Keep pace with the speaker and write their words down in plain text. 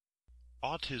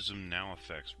Autism now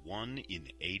affects 1 in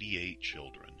 88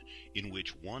 children, in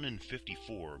which 1 in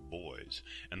 54 are boys,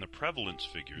 and the prevalence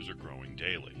figures are growing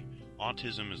daily.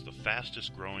 Autism is the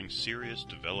fastest growing serious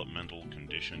developmental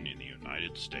condition in the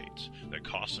United States that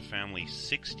costs a family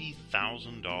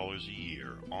 $60,000 a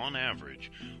year on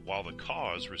average, while the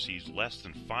cause receives less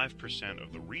than 5%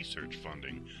 of the research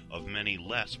funding of many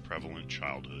less prevalent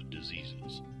childhood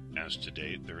diseases. As to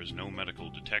date, there is no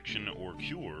medical detection or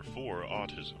cure for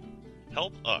autism.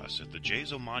 Help us at the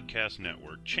JZO Modcast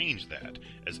Network change that,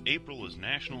 as April is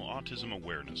National Autism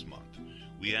Awareness Month.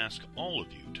 We ask all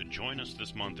of you to join us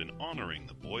this month in honoring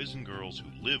the boys and girls who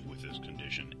live with this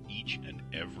condition each and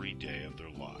every day of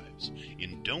their lives,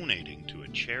 in donating to a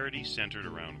charity centered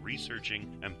around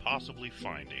researching and possibly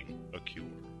finding a cure.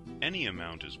 Any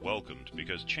amount is welcomed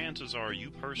because chances are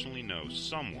you personally know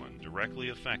someone directly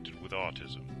affected with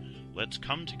autism. Let's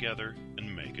come together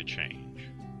and make a change.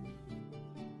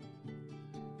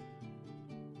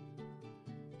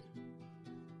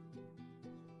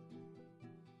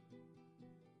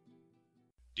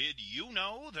 Did you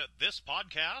know that this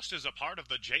podcast is a part of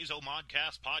the JZO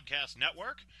Modcast Podcast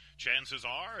Network? Chances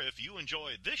are, if you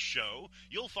enjoy this show,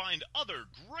 you'll find other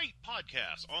great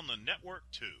podcasts on the network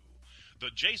too. The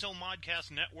JZO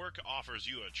Modcast Network offers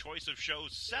you a choice of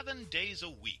shows 7 days a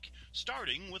week,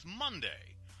 starting with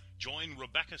Monday. Join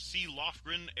Rebecca C.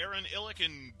 Lofgren, Aaron Illick,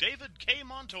 and David K.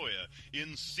 Montoya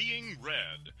in Seeing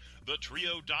Red. The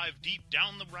trio dive deep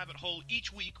down the rabbit hole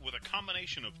each week with a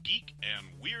combination of geek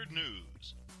and weird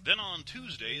news. Then on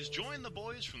Tuesdays, join the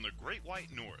boys from the Great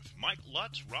White North, Mike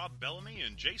Lutz, Rob Bellamy,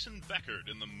 and Jason Beckert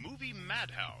in the movie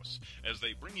Madhouse, as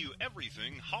they bring you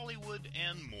everything Hollywood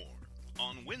and more.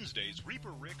 On Wednesdays,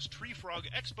 Reaper Rick's Tree Frog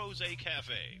Expose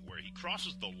Cafe, where he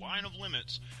crosses the line of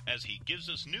limits as he gives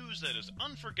us news that is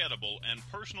unforgettable and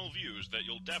personal views that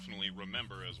you'll definitely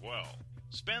remember as well.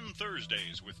 Spend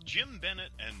Thursdays with Jim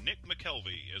Bennett and Nick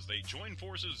McKelvey as they join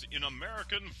forces in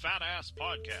American Fat Ass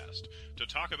Podcast to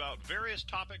talk about various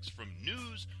topics from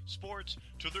news, sports,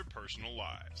 to their personal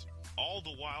lives, all the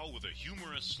while with a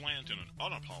humorous slant in an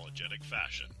unapologetic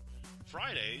fashion.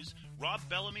 Fridays, Rob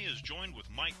Bellamy is joined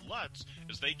with Mike Lutz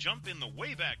as they jump in the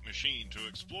Wayback Machine to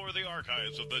explore the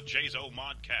archives of the JZO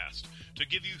Modcast to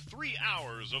give you 3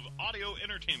 hours of audio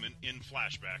entertainment in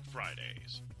Flashback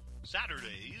Fridays.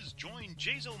 Saturdays, join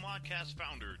JZO Modcast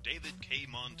founder David K.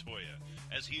 Montoya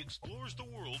as he explores the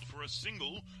world for a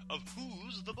single of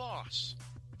Who's the Boss?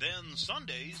 Then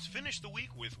Sundays, finish the week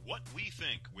with What We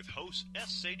Think with hosts S.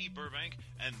 Sadie Burbank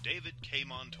and David K.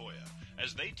 Montoya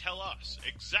as they tell us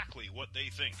exactly what they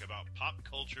think about pop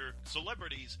culture,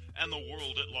 celebrities, and the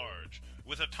world at large,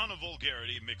 with a ton of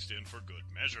vulgarity mixed in for good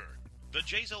measure. The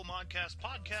JZO Modcast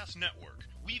Podcast Network.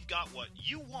 We've got what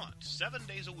you want 7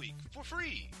 days a week for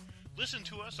free. Listen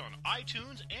to us on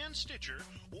iTunes and Stitcher,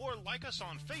 or like us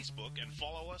on Facebook and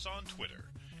follow us on Twitter.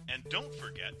 And don't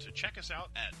forget to check us out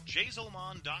at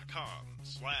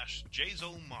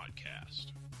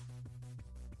jzomon.com/JZOModcast.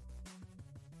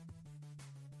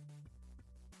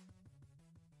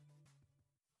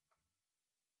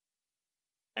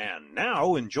 And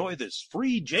now enjoy this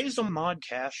free JZO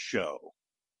Modcast show.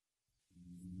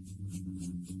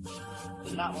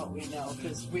 Not what we know,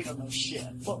 because we don't know shit.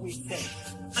 What we think.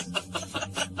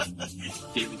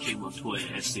 David K. Montoya,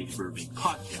 S. Sadie Burbank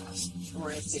Podcast.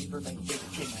 Or S. Sadie Burbank, David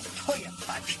K. Montoya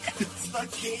Podcast. It's the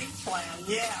game plan,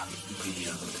 yeah.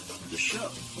 The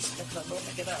show. Let's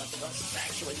look it up. Let's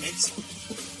actually make some.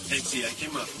 And see, I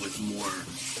came up with more.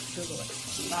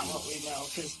 Not what we know,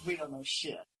 because we don't know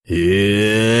shit.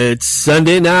 It's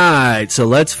Sunday night, so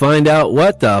let's find out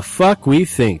what the fuck we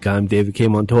think. I'm David K.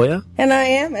 Montoya. And I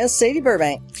am S. Sadie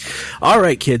Burbank. All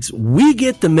right, kids, we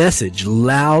get the message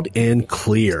loud and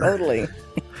clear. Totally.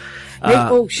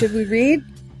 Should we read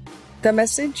the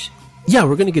message? Yeah,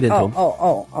 we're going to get into them.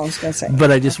 I was going to say.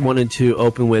 But I just wanted to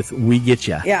open with, we get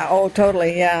ya. Yeah,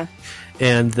 totally, yeah.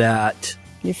 And that...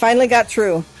 You finally got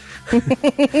through.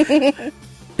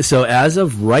 So as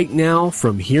of right now,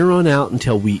 from here on out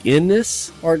until we end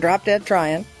this... Or drop dead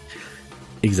trying.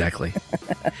 Exactly.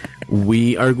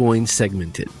 We are going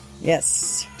segmented.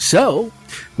 Yes. So,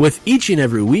 with each and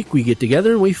every week, we get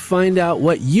together and we find out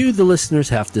what you, the listeners,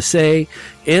 have to say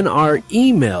in our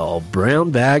email brown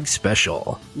bag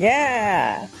special.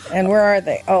 Yeah. And where are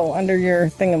they? Oh, under your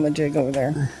thingamajig over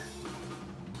there.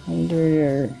 Under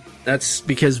your... That's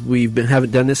because we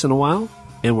haven't done this in a while.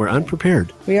 And we're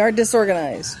unprepared. We are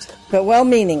disorganized, but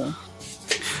well-meaning.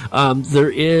 There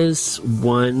is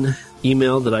one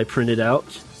email that I printed out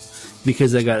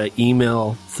because I got an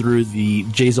email through the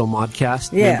JZO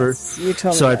Modcast member. You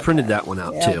told me so I printed that one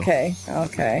out too.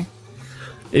 Okay.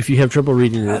 If you have trouble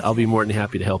reading it, I'll be more than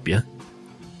happy to help you.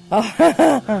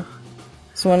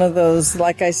 It's one of those,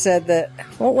 like I said,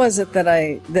 what was it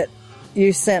that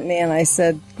you sent me and I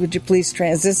said, would you please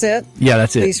is this it? Yeah,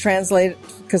 that's it. Please translate it,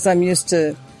 because I'm used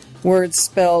to words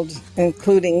spelled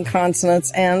including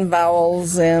consonants and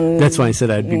vowels, and that's why I said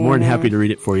I'd be more than happy to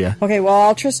read it for you. Okay, well,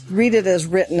 I'll just read it as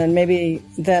written, and maybe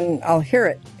then I'll hear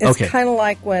it. It's kind of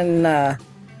like when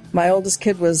my oldest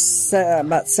kid was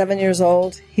about 7 years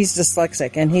old. He's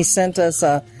dyslexic, and he sent us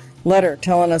a letter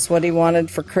telling us what he wanted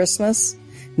for Christmas.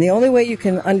 And the only way you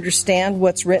can understand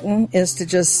what's written is to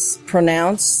just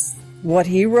pronounce what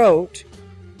he wrote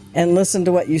and listen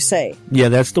to what you say. Yeah,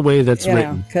 that's the way that's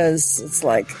written. Because it's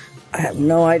like, I have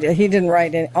no idea. He didn't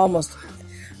write any, almost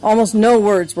no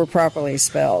words were properly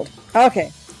spelled.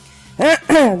 Okay.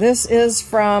 This is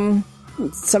from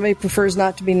somebody prefers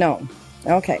not to be known.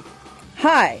 Okay.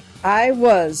 Hi. I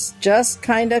was just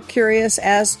kind of curious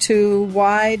as to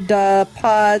why the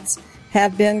pods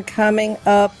have been coming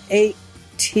up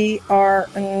ATR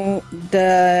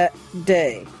the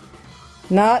day.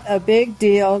 Not a big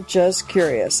deal, just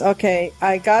curious. Okay,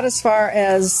 I got as far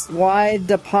as why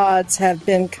the pods have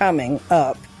been coming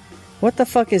up. What the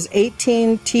fuck is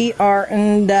 18TR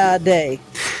in the day?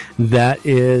 That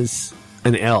is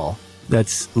an L.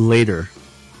 That's later.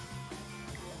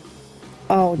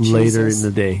 Oh, Jesus. Later in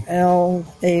the day.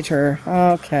 Later.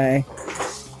 Okay.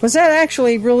 Was that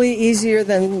actually really easier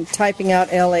than typing out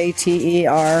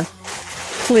LATER?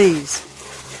 Please.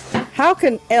 How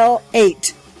can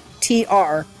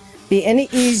L8TR be any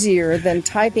easier than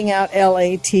typing out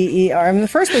LATER? I mean, the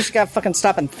first place you gotta fucking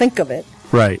stop and think of it.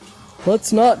 Right.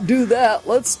 Let's not do that.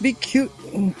 Let's be cute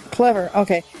and clever.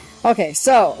 Okay,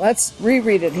 so let's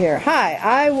reread it here. Hi,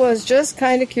 I was just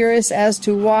kind of curious as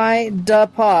to why the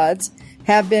pods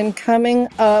have been coming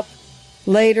up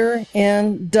later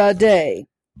in the day.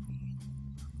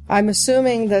 I'm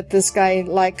assuming that this guy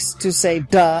likes to say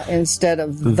duh instead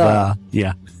of the.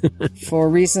 Yeah. For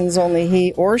reasons only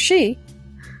he or she.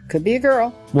 Could be a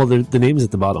girl. Well, the name's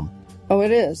at the bottom. Oh,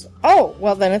 it is. Oh,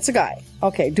 well, then it's a guy.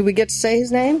 Okay, do we get to say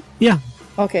his name? Yeah.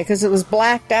 Okay, because it was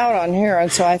blacked out on here,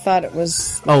 and so I thought it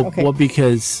was... Oh, okay. Well,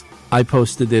 because I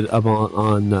posted it up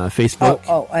on Facebook,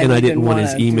 and I didn't want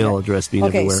his email address being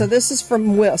everywhere. Okay, so this is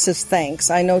from Will. It says thanks.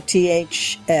 I know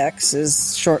THX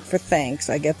is short for thanks.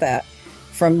 I get that.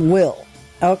 From Will.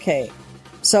 Okay,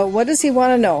 so what does he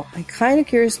want to know? I'm kind of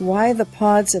curious why the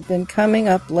pods have been coming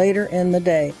up later in the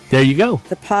day. There you go.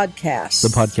 The podcasts. The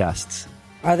podcasts.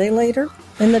 Are they later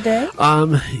in the day?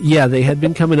 Yeah, they had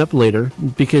been coming up later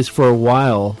because for a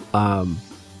while,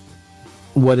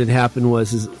 what had happened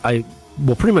was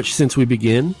pretty much since we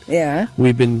began,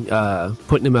 we've been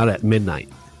putting them out at midnight.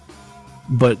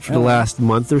 But for the last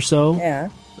month or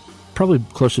so, probably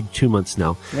closer to 2 months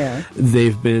now,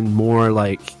 they've been more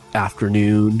like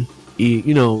afternoon.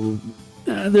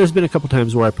 There's been a couple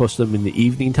times where I post them in the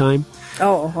evening time.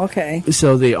 Oh, okay.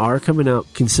 So they are coming out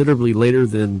considerably later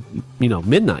than,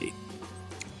 midnight.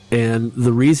 And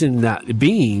the reason that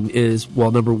being is, well,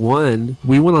 number one,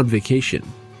 we went on vacation.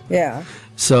 Yeah.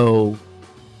 So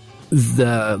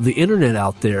the internet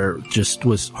out there just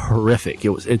was horrific.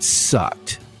 It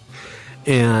sucked.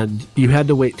 And you had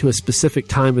to wait to a specific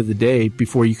time of the day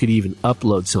before you could even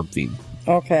upload something.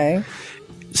 Okay.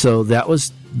 So that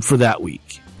was for that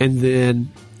week. And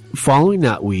then following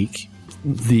that week,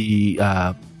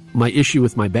 my issue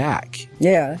with my back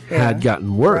had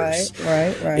gotten worse.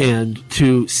 Right. And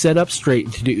to set up straight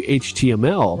and to do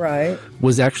HTML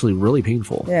was actually really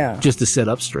painful. Yeah. Just to set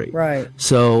up straight. Right.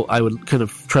 So I would kind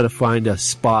of try to find a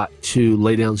spot to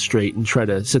lay down straight and try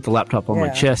to sit the laptop on my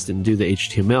chest and do the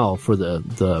HTML for the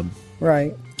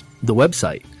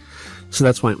website. So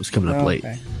that's why it was coming up late.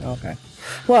 Okay.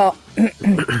 Well,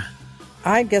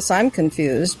 I guess I'm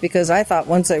confused because I thought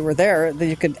once they were there that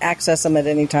you could access them at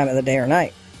any time of the day or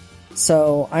night.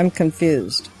 So I'm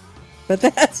confused. But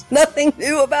that's nothing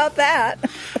new about that.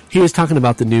 He was talking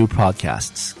about the new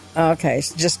podcasts. Okay,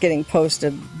 so just getting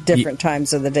posted different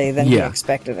times of the day than he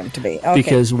expected them to be. Okay.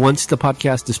 Because once the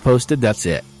podcast is posted, that's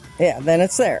it. Yeah, then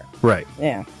it's there. Right.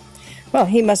 Yeah. Well,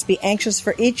 he must be anxious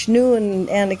for each new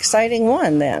and exciting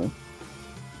one then.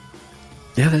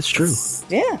 Yeah, that's true.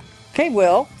 Yeah. Okay,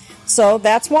 Will. So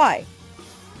that's why.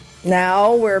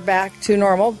 Now we're back to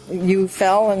normal. You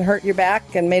fell and hurt your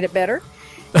back and made it better.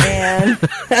 And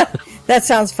that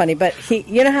sounds funny, but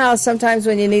you know how sometimes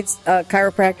when you need a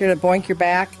chiropractor to boink your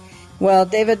back? Well,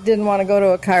 David didn't want to go to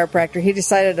a chiropractor. He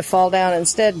decided to fall down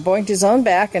instead, boinked his own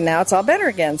back, and now it's all better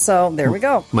again. So there we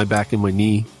go. My back and my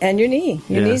knee. And your knee.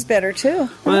 Your knee's better too.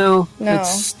 Well, no,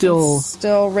 it's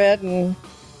still red and...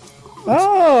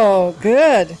 Oh,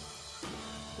 good.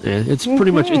 Yeah, it's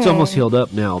pretty much, it's almost healed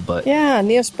up now, but... Yeah,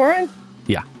 Neosporin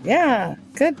Yeah. Yeah,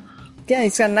 good. Yeah,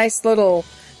 he's got a nice little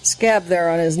scab there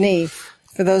on his knee.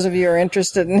 For those of you who are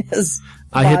interested in his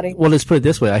body. Well, let's put it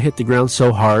this way. I hit the ground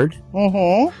so hard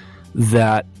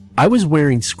that I was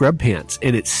wearing scrub pants,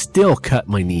 and it still cut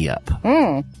my knee up.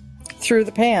 Through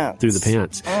the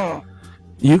pants.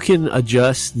 You can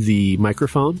adjust the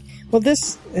microphone. Well,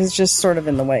 this is just sort of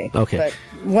in the way. Okay. But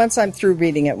once I'm through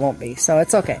reading, it won't be. So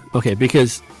it's okay. Okay,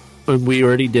 because we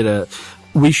already did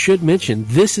we should mention,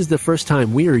 this is the first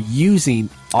time we are using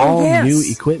all new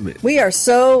equipment. We are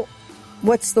so,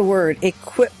 what's the word?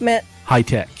 Equipment. High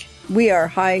tech. We are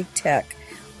high tech.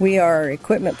 We are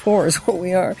equipment poor is what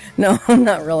we are. No,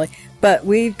 not really. But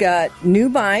we've got new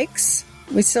mics.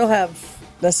 We still have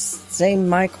the same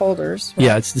mic holders. Right?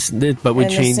 Yeah, it's this, but we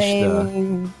changed the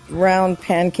same round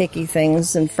pancakey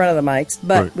things in front of the mics.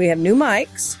 But we have new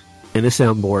mics. And a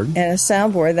soundboard.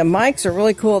 The mics are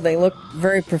really cool. They look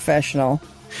very professional.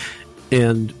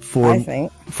 And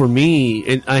for me,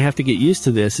 and I have to get used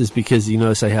to this, is because you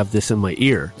notice I have this in my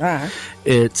ear.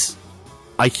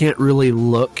 I can't really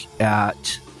look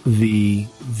at the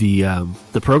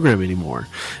program anymore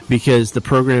because the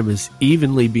program is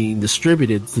evenly being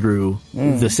distributed through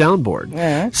the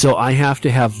soundboard. So I have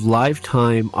to have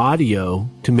lifetime audio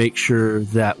to make sure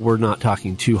that we're not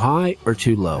talking too high or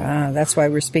too low. That's why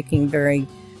we're speaking very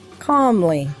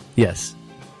calmly. Yes.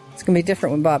 It's going to be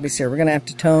different when Bobby's here. We're going to have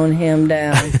to tone him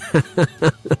down.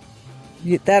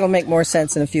 That'll make more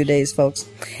sense in a few days, folks.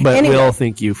 But anyway, Will,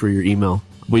 thank you for your email.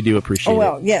 We do appreciate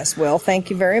it. Yes, Will. Thank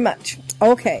you very much.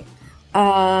 Okay.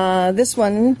 This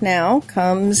one now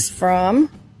comes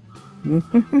from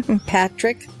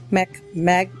Patrick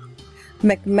McMagnus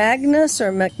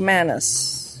or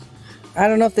McManus. I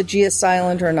don't know if the G is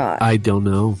silent or not. I don't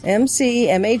know.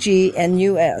 McMagnus.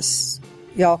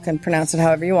 Y'all can pronounce it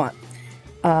however you want.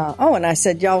 And I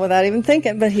said y'all without even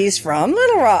thinking, but he's from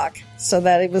Little Rock. So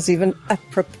that it was even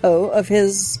apropos of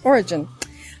his origin.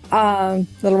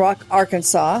 Little Rock,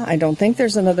 Arkansas. I don't think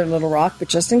there's another Little Rock, but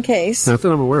just in case. Not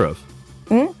that I'm aware of.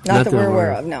 Not that we're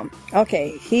aware of, no.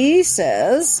 Okay, he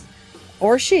says,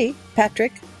 or she,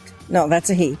 Patrick. No, that's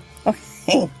a he.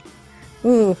 Okay.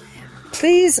 Ooh.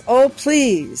 Please, oh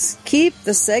please, keep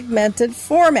the segmented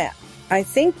format. I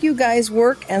think you guys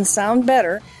work and sound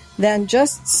better than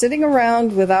just sitting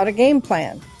around without a game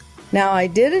plan. Now, I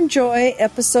did enjoy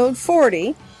episode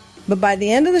 40, but by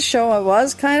the end of the show, I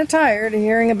was kind of tired of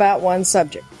hearing about one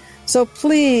subject. So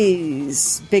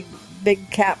please, big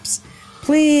caps,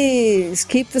 please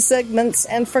keep the segments,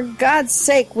 and for God's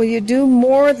sake, will you do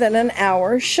more than an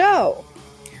hour show?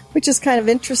 Which is kind of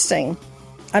interesting.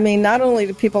 I mean, not only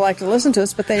do people like to listen to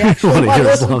us, but they actually want to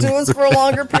listen to us for a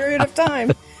longer period of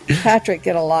time. Patrick,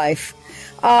 get a life.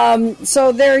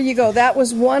 So there you go. That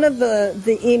was one of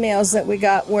the emails that we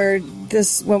got where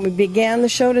when we began the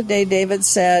show today, David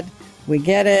said, we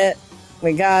get it,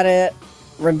 we got it,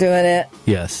 we're doing it.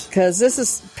 Yes.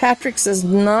 Because Patrick's is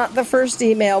not the first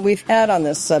email we've had on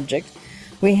this subject.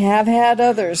 We have had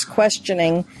others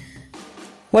questioning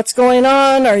what's going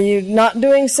on. Are you not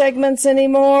doing segments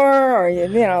anymore? Are you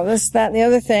this, that, and the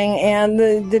other thing?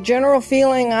 And the general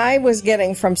feeling I was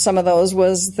getting from some of those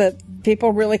was that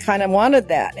people really kind of wanted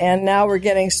that. And now we're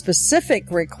getting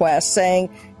specific requests saying,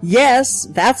 yes,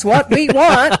 that's what we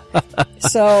want.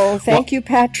 So thank you,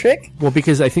 Patrick. Well,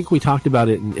 because I think we talked about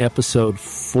it in episode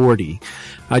 40.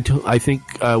 I think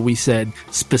we said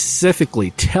specifically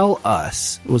tell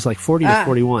us. It was like 40 to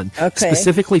 41. Okay.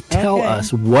 Specifically tell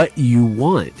us what you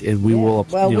want, and we will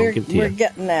give it to you. We're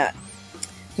getting that.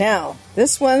 Now,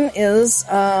 this one is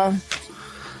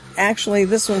actually,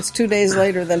 this one's 2 days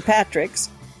later than Patrick's,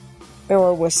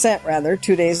 or was sent, rather,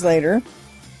 2 days later.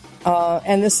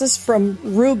 And this is from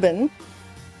Ruben.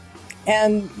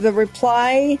 And the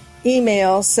reply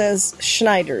email says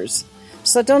Schneider's.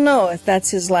 So I don't know if that's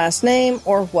his last name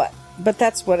or what, but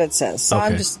that's what it says. So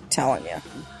I'm just telling you.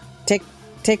 Take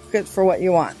it for what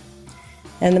you want.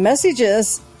 And the message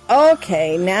is,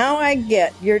 okay, now I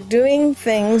get you're doing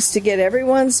things to get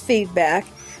everyone's feedback,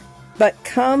 but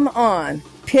come on,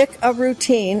 pick a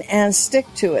routine and stick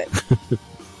to it.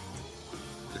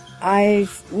 I'm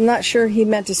not sure he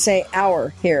meant to say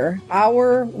our here.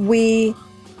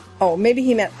 Maybe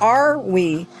he meant are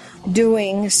we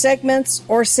doing segments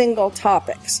or single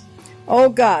topics? Oh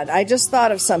God, I just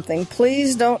thought of something.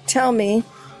 Please don't tell me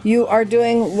you are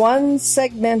doing one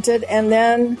segmented and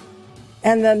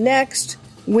the next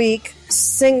week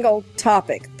single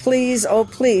topic. Please, oh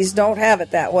please, don't have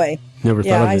it that way. Never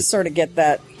thought of it. I sort of get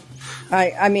that.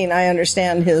 I mean, I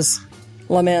understand his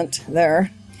lament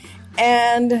there.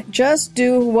 And just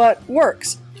do what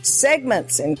works.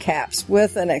 Segments in caps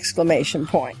with an exclamation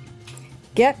point.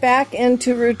 Get back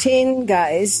into routine,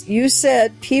 guys. You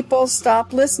said people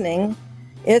stop listening.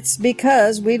 It's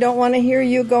because we don't want to hear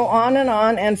you go on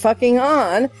and fucking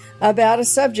on about a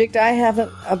subject I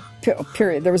haven't...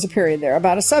 period. There was a period there.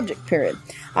 About a subject, period.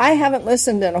 I haven't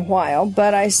listened in a while,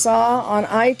 but I saw on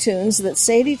iTunes that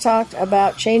Sadie talked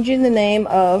about changing the name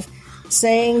of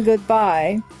Saying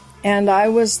Goodbye, and I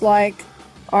was like,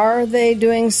 are they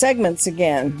doing segments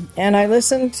again? And I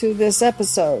listened to this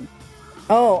episode.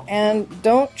 Oh, and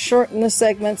don't shorten the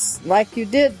segments like you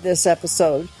did this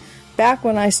episode. Back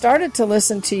when I started to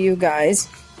listen to you guys,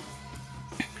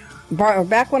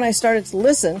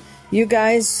 you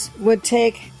guys would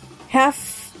take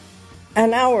half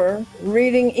an hour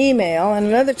reading email and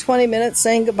another 20 minutes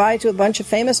saying goodbye to a bunch of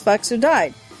famous fucks who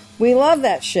died. We love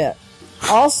that shit.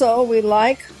 Also, we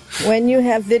like when you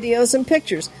have videos and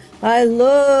pictures. I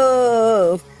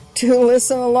love to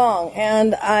listen along,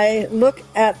 and I look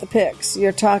at the pics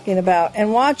you're talking about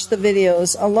and watch the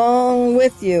videos along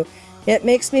with you. It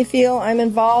makes me feel I'm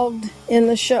involved in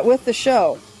the show with the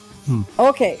show.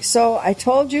 Okay, so I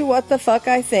told you what the fuck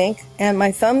I think, and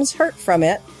my thumbs hurt from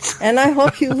it, and I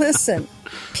hope you listen.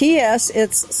 P.S.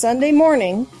 It's Sunday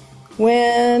morning.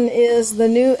 When is the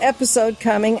new episode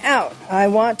coming out? I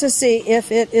want to see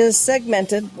if it is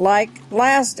segmented like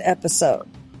last episode.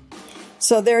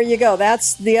 So there you go.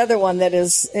 That's the other one that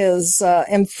is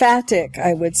emphatic,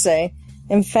 I would say.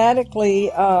 Emphatically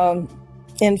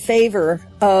in favor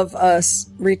of us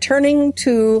returning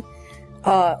to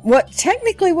what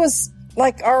technically was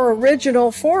like our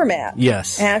original format.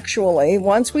 Yes. Actually,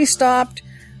 once we stopped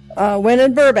when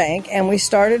in Burbank and we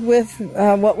started with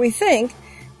what we think,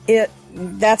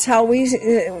 that's how we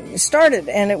started,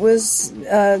 and it was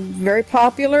very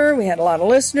popular. We had a lot of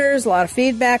listeners, a lot of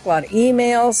feedback, a lot of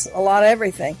emails, a lot of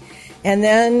everything. And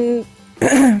then,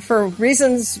 for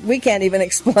reasons we can't even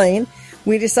explain,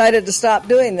 we decided to stop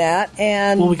doing that.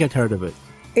 And well, we got tired of it.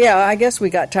 Yeah, I guess we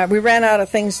got tired. We ran out of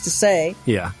things to say.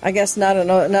 Yeah. I guess not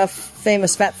enough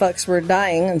famous fat fucks were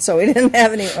dying, and so we didn't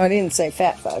have any... I didn't say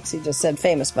fat fucks, he just said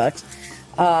famous fucks.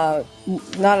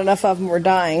 Not enough of them were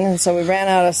dying, and so we ran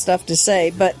out of stuff to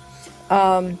say. But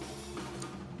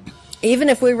even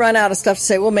if we run out of stuff to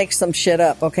say, we'll make some shit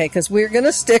up, okay? Because we're going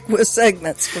to stick with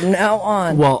segments from now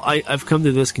on. Well, I've come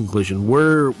to this conclusion.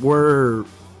 We're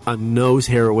a nose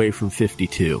hair away from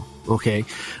 52, okay?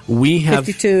 We have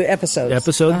 52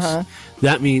 episodes. Uh-huh.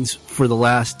 That means for the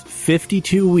last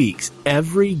 52 weeks,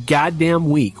 every goddamn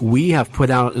week, we have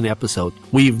put out an episode.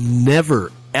 We've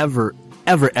never, ever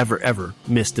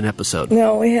missed an episode.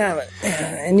 No, we haven't.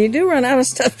 And you do run out of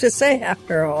stuff to say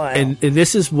after a while. And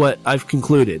this is what I've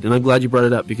concluded, and I'm glad you brought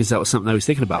it up because that was something I was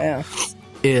thinking about. Yeah.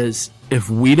 Is if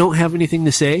we don't have anything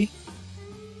to say,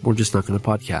 we're just not going to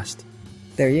podcast.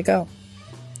 There you go.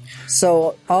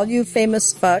 So all you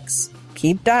famous fucks,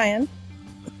 keep dying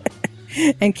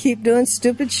and keep doing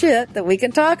stupid shit that we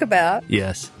can talk about.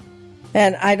 Yes.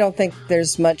 And I don't think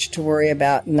there's much to worry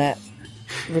about in that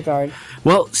regard.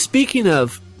 Well, speaking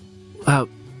of, how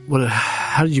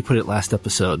did you put it last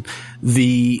episode?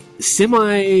 The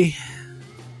semi-famous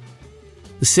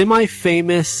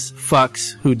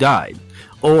fucks who died,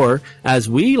 or as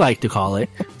we like to call it,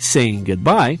 saying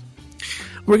goodbye.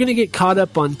 We're going to get caught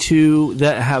up on two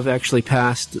that have actually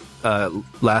passed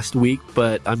last week,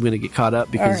 but I'm going to get caught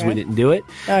up because we didn't do it.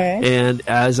 Okay. And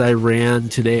as I ran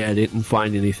today, I didn't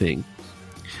find anything.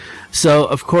 So,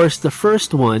 of course, the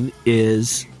first one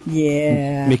is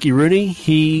Mickey Rooney.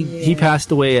 He passed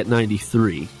away at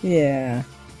 93. Yeah.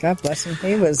 God bless him.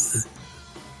 He was...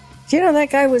 Do you know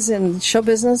that guy was in show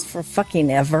business for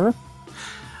fucking ever?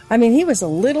 I mean, he was a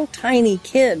little tiny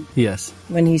kid. Yes.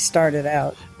 When he started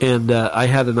out. And I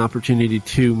had an opportunity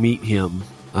to meet him.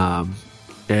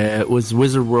 It was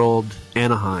Wizard World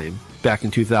Anaheim back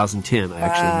in 2010. I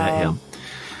actually met him.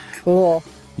 Cool.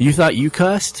 You thought you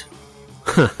cussed?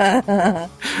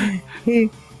 He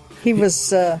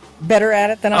was better at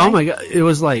it than I. Oh my god! It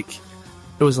was like,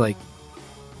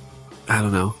 I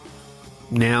don't know,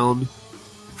 noun,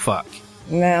 fuck.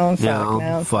 Noun,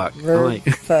 fuck. Verb, like,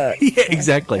 fuck. Yeah,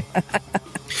 exactly.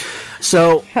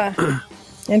 So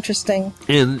interesting.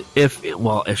 And if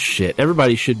shit,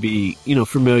 everybody should be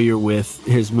familiar with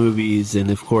his movies,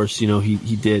 and of course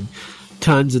he did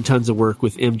tons and tons of work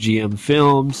with MGM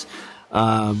Films.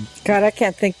 God, I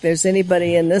can't think there's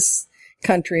anybody in this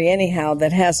country anyhow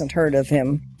that hasn't heard of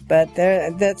him. But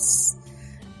that's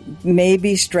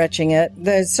maybe stretching it.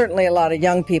 There's certainly a lot of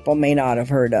young people may not have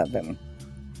heard of him,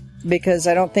 because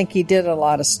I don't think he did a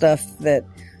lot of stuff that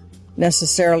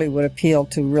necessarily would appeal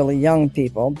to really young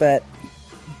people. But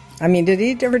I mean, did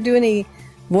he ever do any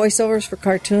voiceovers for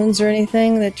cartoons or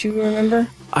anything that you remember?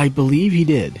 I believe he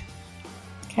did.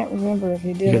 Can't remember if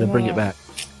he did. You got to or bring not. it back.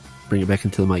 Bring it back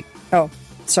into the mic. Oh,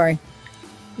 sorry.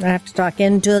 I have to talk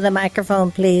into the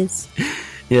microphone, please.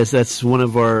 Yes, that's one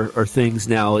of our things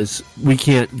now is we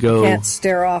can't go. Can't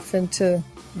stare off into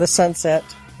the sunset.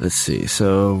 Let's see.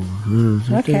 So.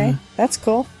 Okay, that's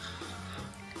cool.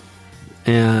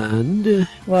 And.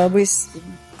 Well,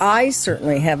 I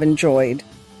certainly have enjoyed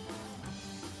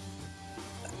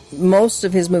most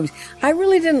of his movies. I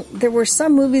really didn't. There were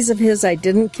some movies of his I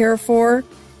didn't care for.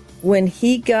 When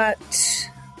he got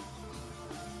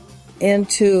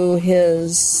into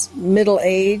his middle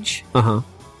age,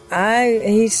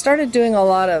 he started doing a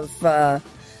lot of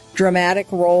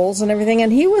dramatic roles and everything,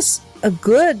 and he was a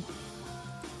good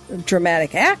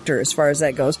dramatic actor as far as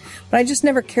that goes, but I just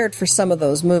never cared for some of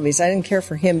those movies. I didn't care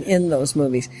for him in those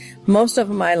movies. Most of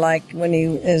them I liked when he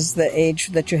is the age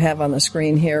that you have on the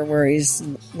screen here, where he's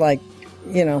like,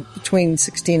 between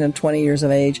 16 and 20 years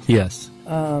of age. Yes.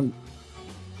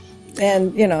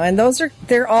 And, and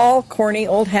they're all corny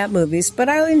old hat movies, but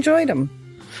I enjoyed them.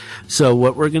 So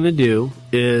what we're going to do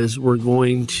is we're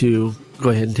going to go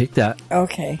ahead and take that.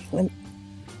 Okay.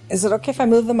 Is it okay if I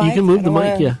move the mic? You can move the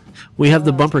mic, yeah. We have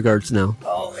the bumper guards now.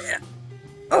 Oh, yeah.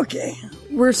 Okay.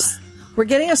 We're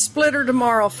getting a splitter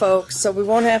tomorrow, folks, so we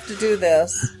won't have to do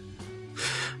this.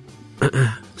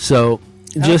 So,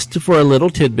 just for a little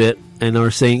tidbit, and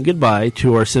our saying goodbye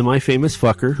to our semi-famous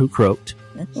fucker who croaked.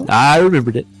 I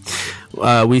remembered it.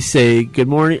 We say good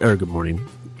morning.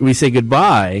 We say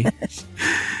goodbye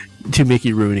to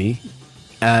Mickey Rooney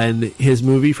and his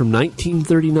movie from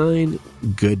 1939,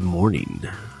 Good Morning.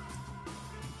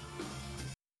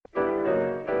 You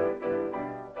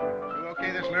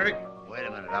okay this lyric? Wait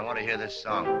a minute, I want to hear this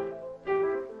song.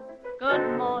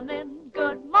 Good morning,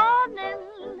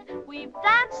 we've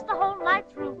danced the whole night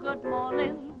through. Good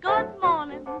morning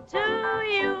to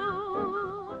you.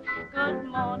 Good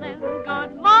morning,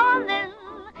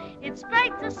 it's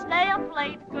great to stay up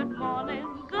late. Good morning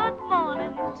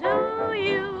to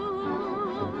you.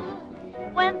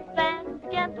 When the band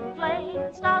began to play,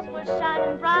 the stars were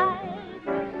shining bright.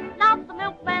 Now the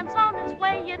milkman's on his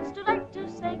way, it's too late to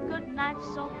say goodnight.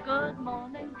 So good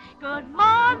morning,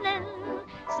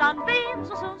 sunbeams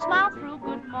will soon smile through.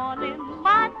 Good morning,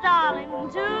 my darling,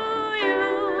 to you.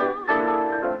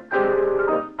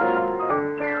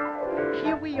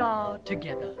 Here we are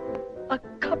together, a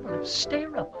couple of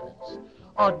stay-uppers.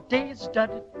 Our day is done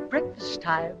at breakfast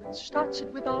time and starts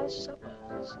it with our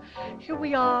suppers. Here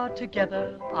we are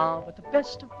together, but the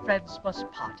best of friends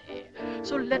must party.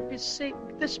 So let me sing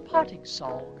this parting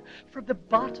song from the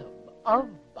bottom of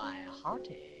my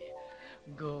hearty.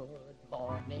 Good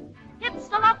morning. It's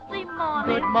a lovely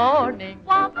morning. Good morning.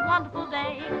 What a wonderful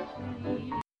day.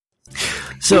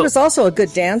 He was also a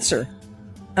good dancer.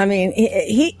 I mean,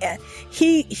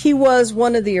 he was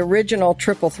one of the original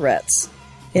triple threats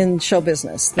in show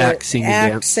business. Act,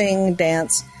 sing,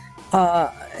 dance.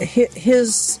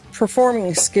 His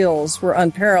performing skills were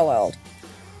unparalleled.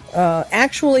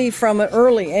 Actually, from an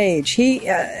early age,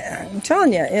 I'm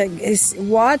telling you,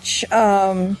 watch.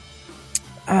 Hang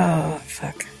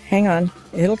on,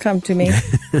 it'll come to me.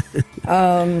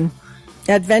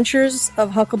 Adventures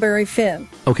of Huckleberry Finn.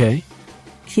 Okay.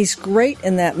 He's great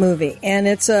in that movie, and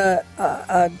it's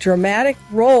a dramatic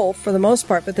role for the most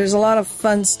part, but there's a lot of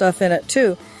fun stuff in it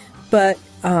too. But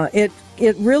it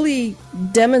really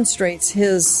demonstrates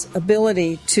his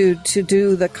ability to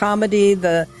do the comedy,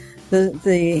 the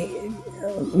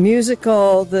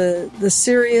musical, the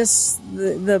serious,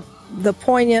 the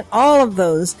poignant, all of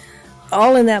those,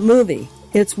 all in that movie.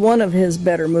 It's one of his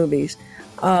better movies.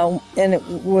 And it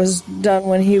was done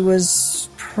when he was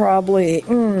probably,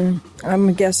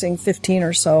 I'm guessing 15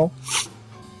 or so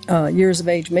years of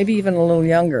age, maybe even a little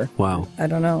younger. Wow. I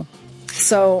don't know.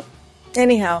 So,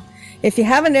 anyhow, if you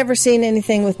haven't ever seen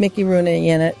anything with Mickey Rooney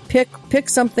in it, pick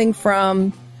something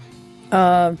from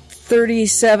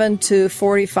 37 to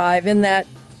 45 in that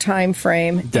time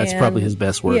frame. That's probably his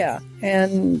best work. Yeah,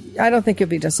 and I don't think you'll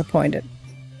be disappointed.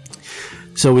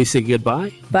 So we say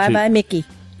goodbye. Bye-bye, Mickey.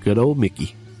 Good old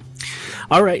Mickey.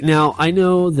 All right, now I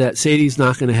know that Sadie's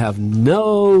not going to have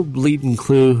no bleeding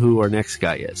clue who our next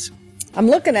guy is. I'm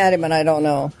looking at him and I don't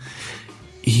know.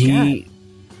 He God,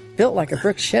 built like a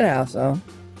brick shithouse, though.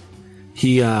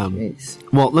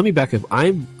 Well, let me back up.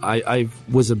 I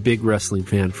was a big wrestling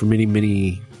fan for many,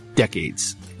 many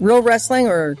decades. Real wrestling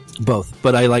or both?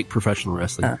 But I like professional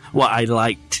wrestling. Well, I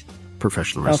liked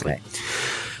professional wrestling.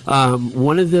 Okay.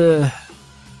 One of the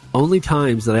only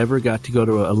times that I ever got to go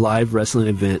to a live wrestling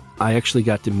event, I actually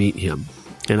got to meet him.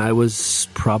 And I was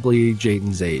probably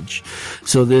Jaden's age.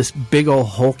 So this big old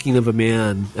hulking of a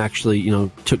man actually,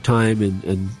 took time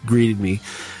and greeted me.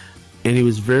 and he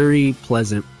was very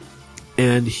pleasant.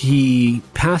 And he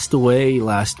passed away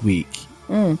last week,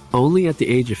 only at the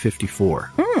age of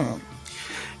 54. Oh.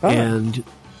 And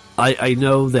I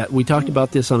know that we talked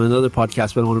about this on another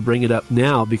podcast, but I want to bring it up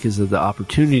now because of the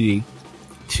opportunity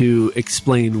to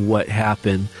explain what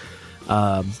happened.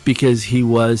 Because he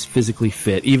was physically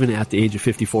fit. Even at the age of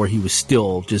 54, he was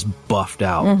still just buffed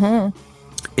out.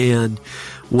 And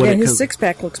what his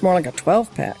six-pack looks more like a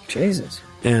 12-pack. Jesus.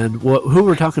 And who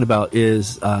we're talking about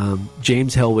is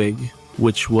James Hellwig,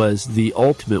 which was the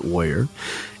Ultimate Warrior.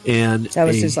 And that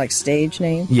was his like stage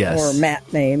name? Yes. Or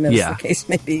mat name, as the case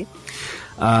may be.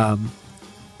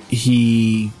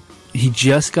 He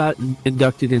just got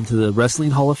inducted into the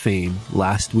Wrestling Hall of Fame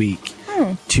last week.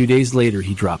 2 days later,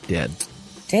 he dropped dead.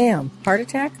 Damn. Heart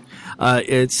attack?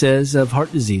 It says of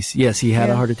heart disease. Yes, he had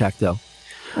a heart attack, though.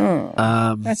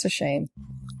 That's a shame.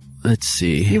 Let's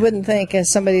see. You wouldn't think,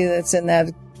 as somebody that's in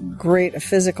that great a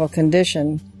physical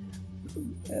condition,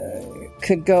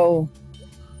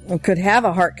 could have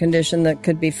a heart condition that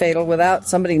could be fatal without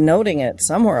somebody noting it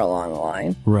somewhere along the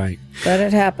line. Right. But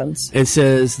it happens. It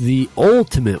says the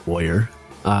Ultimate Warrior.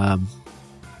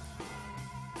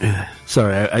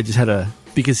 Sorry, I just had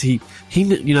because he,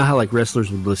 you know how like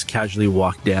wrestlers would just casually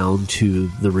walk down to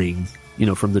the ring, you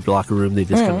know, from the locker room, they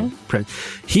just kind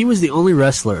of, he was the only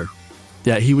wrestler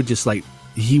that he would just like,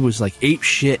 he was like ape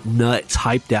shit nuts,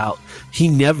 hyped out. He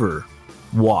never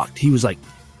walked. He was like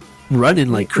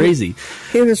running like crazy.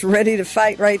 He was ready to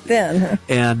fight right then.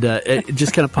 And it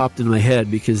just kind of popped into my head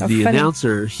because the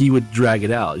announcer, he would drag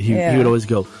it out. He would always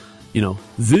go, you know,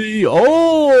 the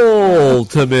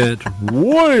Ultimate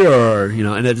Warrior, you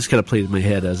know, and that just kind of played in my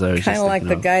head as I was kind of like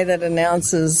the guy that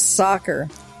announces soccer.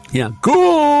 Yeah. Go!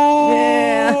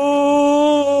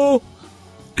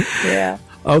 Yeah.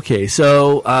 Okay,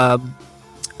 so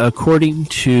according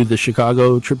to the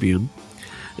Chicago Tribune,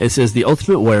 it says the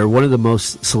Ultimate Warrior, one of the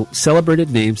most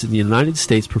celebrated names in the United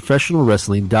States professional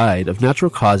wrestling, died of natural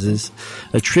causes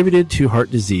attributed to heart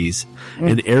disease,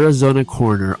 an Arizona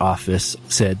coroner office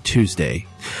said Tuesday.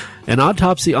 An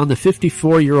autopsy on the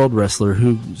 54-year-old wrestler,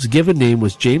 whose given name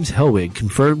was James Hellwig,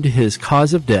 confirmed his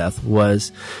cause of death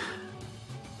was...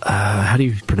 how do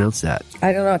you pronounce that?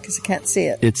 I don't know, because I can't see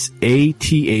it. It's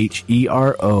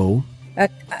ATHERO.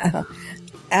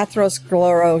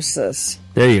 Atherosclerosis.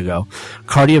 There you go.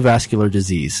 Cardiovascular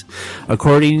disease.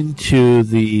 According to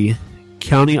the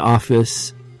county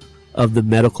office of the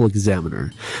medical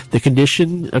examiner, the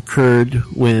condition occurred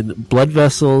when blood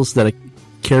vessels that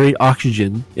carry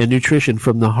oxygen and nutrition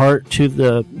from the heart to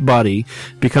the body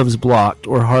becomes blocked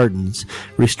or hardens,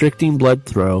 restricting blood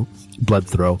flow,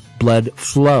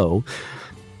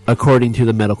 according to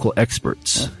the medical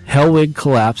experts. Hellwig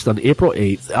collapsed on April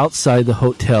 8th outside the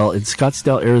hotel in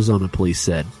Scottsdale, Arizona, police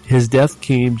said. His death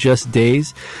came just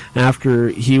days after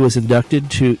he was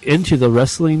inducted into the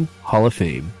Wrestling Hall of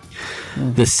Fame.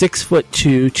 The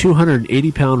 6'2",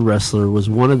 280-pound wrestler was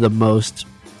one of the most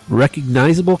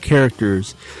recognizable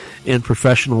characters in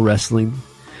professional wrestling,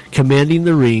 commanding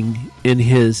the ring in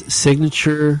his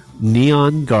signature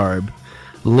neon garb,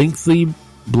 lengthy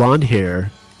blonde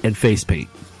hair, and face paint.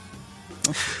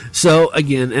 So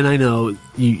again, and I know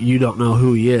you don't know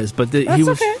who he is, but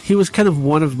he was kind of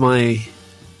one of my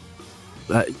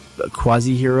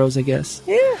quasi heroes, I guess.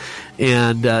 Yeah.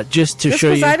 And just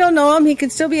show you, I don't know him, he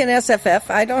could still be an SFF.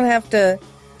 I don't have to.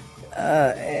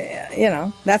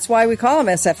 That's why we call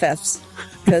them SFFs,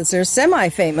 because they're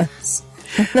semi-famous.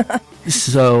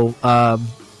 So. And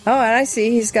I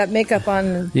see he's got makeup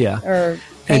on. Yeah. Or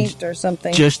paint or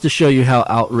something. Just to show you how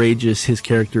outrageous his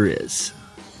character is.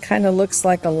 Kind of looks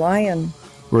like a lion.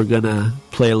 We're gonna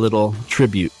play a little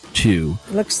tribute to.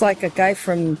 Looks like a guy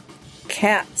from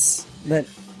Cats that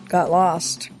got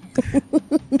lost. But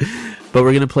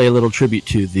we're gonna play a little tribute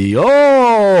to the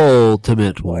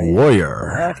Ultimate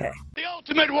Warrior. Okay. The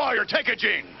Ultimate Warrior, take it,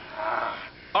 Gene.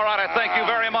 All right, I thank you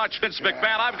very much, Vince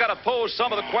McMahon. I've got to pose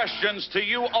some of the questions to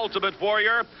you, Ultimate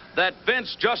Warrior, that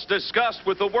Vince just discussed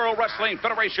with the World Wrestling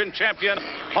Federation champion,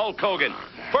 Hulk Hogan.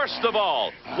 First of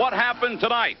all, what happened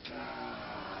tonight?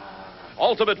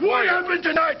 Ultimate Warrior. What happened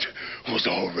tonight was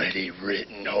already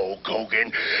written, Hulk Hogan.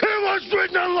 It was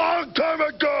written a long time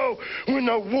ago when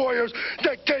the Warriors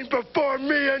that came before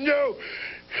me and you.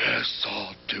 Yes,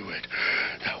 I'll do it.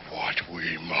 Now what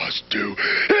we must do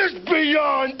is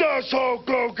beyond us, Hulk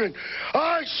Hogan.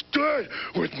 I stood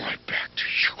with my back to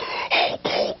you, Hulk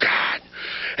Hogan,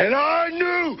 and I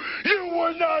knew you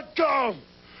would not come.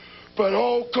 But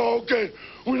Hulk Hogan,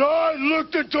 when I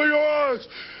looked into your eyes,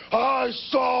 I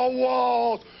saw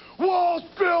walls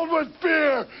filled with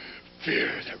fear,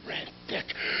 fear that ran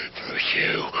thick through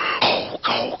you, Hulk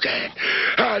Hogan.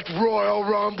 At Royal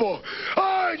Rumble,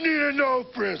 I needed no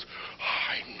friends.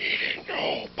 I needed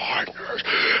no partners.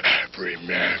 Every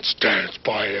man stands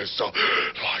by himself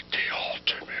like the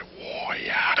ultimate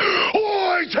warrior.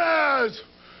 Always has.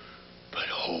 But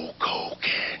Hulk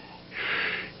Hogan,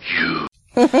 you...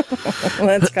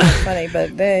 That's kind of funny,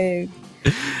 but they...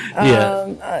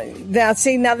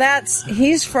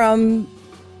 he's from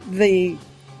the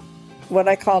what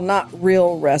I call not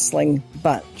real wrestling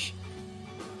bunch.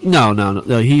 No.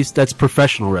 That's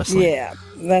professional wrestling. Yeah,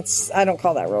 I don't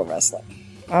call that real wrestling.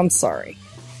 I'm sorry,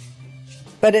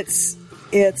 but it's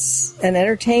an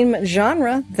entertainment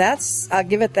genre. I'll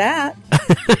give it that.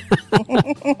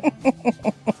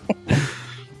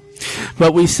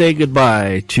 But we say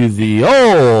goodbye to the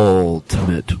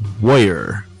Ultimate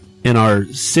Warrior in our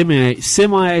semi-famous,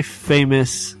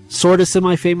 sort of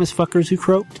semi-famous fuckers who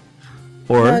croaked?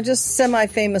 Or no, just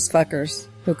semi-famous fuckers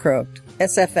who croaked.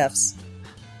 SFFs.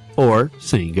 Or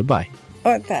saying goodbye.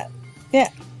 Or that. Yeah.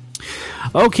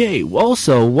 Okay,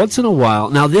 also, once in a while,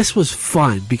 now this was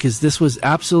fun because this was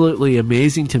absolutely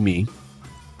amazing to me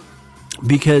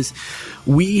because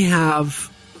we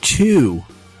have 2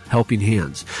 helping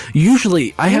hands.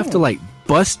 Usually, I have to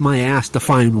bust my ass to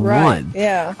find one.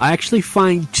 Yeah. I actually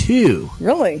find 2.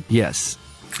 Really? Yes.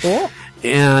 Cool.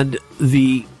 And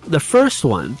the first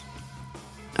one,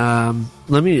 I'm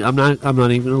not even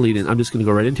going to lead in. I'm just going to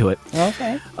go right into it.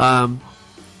 Okay.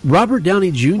 Robert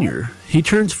Downey Jr. He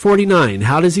turns 49.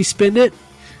 How does he spend it?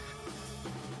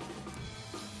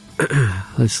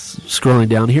 Let's scrolling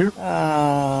down here.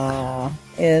 Aw,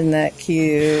 isn't that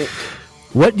cute?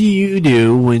 What do you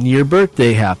do when your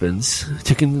birthday happens?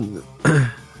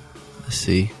 Let's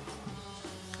see.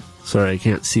 Sorry, I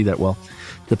can't see that well.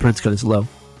 The print cut is low.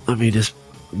 Let me just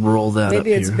roll that up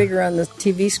Maybe it's here. bigger on the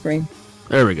TV screen.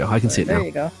 There we go. I can see it now. There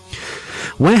you go.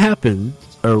 What happened,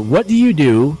 or what do you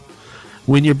do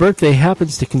when your birthday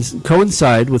happens to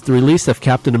coincide with the release of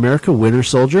Captain America Winter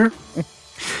Soldier?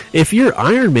 If you're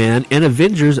Iron Man and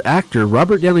Avengers actor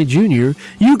Robert Downey Jr.,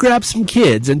 you grab some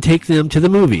kids and take them to the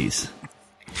movies.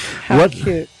 How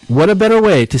cute. What a better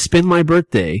way to spend my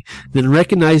birthday than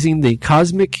recognizing the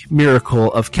cosmic miracle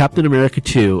of Captain America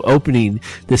 2 opening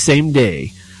the same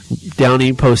day.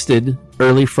 Downey posted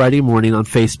early Friday morning on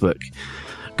Facebook.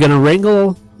 Gonna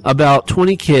wrangle about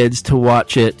 20 kids to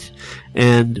watch it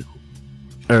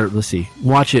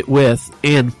watch it with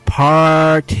and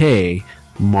partay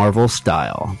Marvel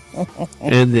style.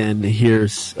 And then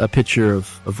here's a picture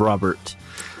of Robert.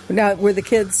 Now, were the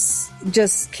kids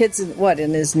just kids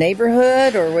in his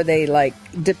neighborhood, or were they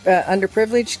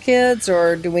underprivileged kids,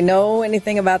 or do we know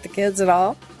anything about the kids at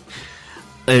all?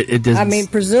 It doesn't. I mean,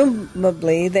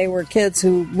 presumably they were kids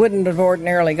who wouldn't have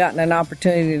ordinarily gotten an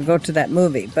opportunity to go to that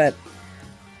movie, but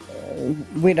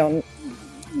we don't.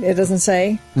 It doesn't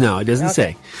say? No, it doesn't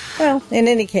say. Well, in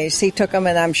any case, he took them,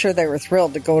 and I'm sure they were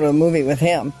thrilled to go to a movie with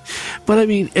him. But, I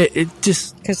mean, it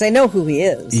just... Because they know who he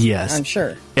is. Yes. I'm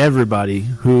sure. Everybody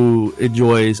who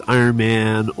enjoys Iron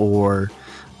Man or,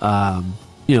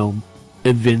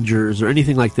 Avengers or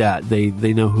anything like that,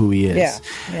 they know who he is.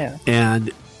 Yeah.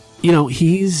 And,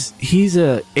 he's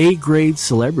a A-grade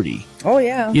celebrity. Oh,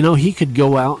 yeah. He could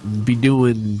go out and be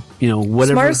doing,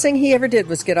 whatever. Smartest thing he ever did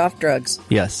was get off drugs.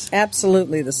 Yes.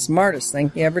 Absolutely the smartest thing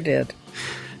he ever did.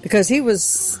 Because he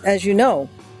was, as you know,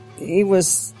 he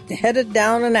was headed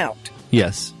down and out.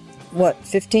 Yes. What,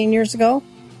 15 years ago?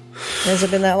 Has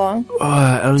it been that long?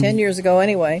 10 years ago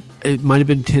anyway. It might have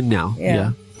been 10 now.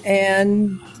 Yeah.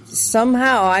 And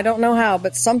somehow, I don't know how,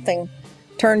 but something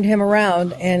turned him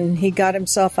around and he got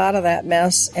himself out of that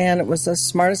mess, and it was the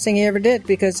smartest thing he ever did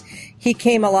because he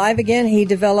came alive again. He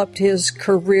developed his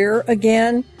career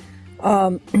again.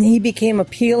 He became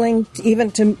appealing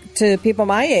even to people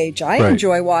my age. I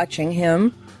enjoy watching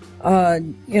him.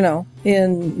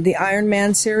 In the Iron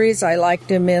Man series, I liked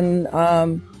him in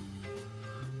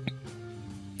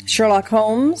Sherlock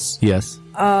Holmes. Yes.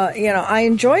 I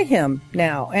enjoy him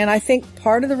now, and I think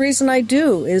part of the reason I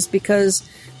do is because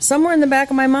somewhere in the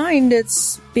back of my mind,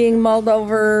 it's being mulled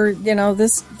over.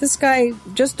 This guy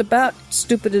just about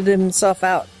stupided himself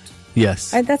out. Yes.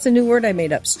 That's a new word I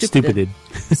made up. Stupided.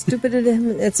 Stupided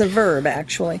him. It's a verb,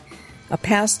 actually. A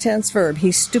past tense verb.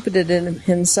 He stupided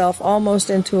himself almost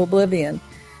into oblivion.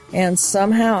 And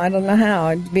somehow, I don't know how,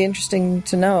 it'd be interesting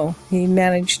to know, he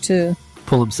managed to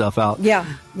pull himself out. Yeah.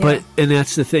 And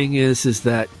that's the thing is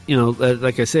that,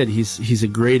 like I said, he's a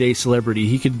grade A celebrity.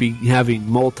 He could be having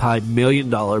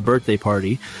multi-million-dollar birthday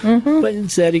party, but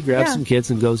instead he grabs some kids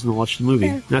and goes and watches the movie.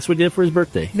 Yeah. And that's what he did for his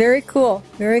birthday. Very cool.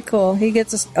 Very cool. He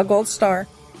gets a gold star.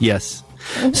 Yes.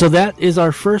 So that is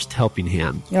our first helping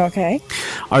hand. Okay.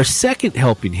 Our second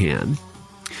helping hand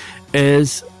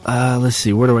is, let's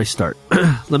see, where do I start?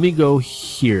 Let me go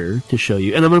here to show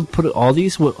you. And I'm going to put all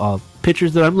these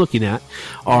pictures that I'm looking at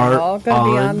are all going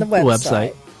to be on the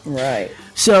website. Right.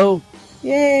 So,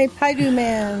 yay, Paidu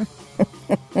Man.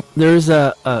 There's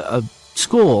a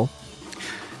school,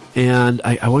 and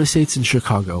I want to say it's in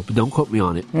Chicago, but don't quote me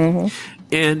on it. Mm-hmm.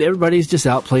 And everybody's just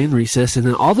out playing recess, and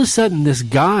then all of a sudden this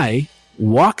guy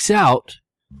walks out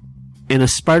in a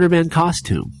Spider-Man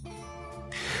costume.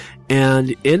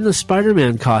 And in the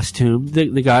Spider-Man costume,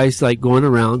 the guy's like going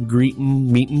around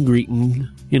meet and greeting,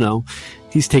 you know.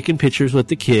 He's taking pictures with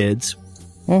the kids.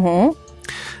 Mm-hmm.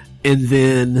 And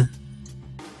then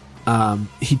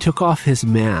he took off his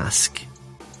mask.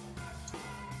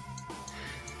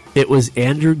 It was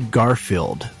Andrew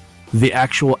Garfield, the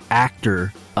actual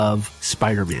actor of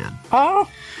Spider-Man. Oh,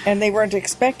 and they weren't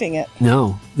expecting it.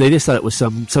 No, they just thought it was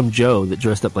some Joe that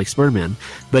dressed up like Spider-Man.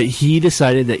 But he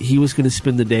decided that he was going to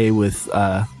spend the day with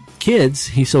kids.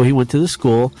 So he went to the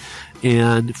school,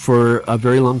 and for a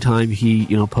very long time he,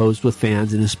 posed with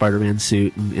fans in his Spider-Man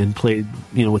suit and played,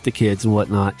 with the kids and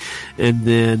whatnot. And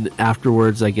then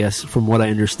afterwards, I guess, from what I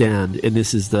understand, and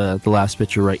this is the last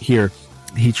picture right here,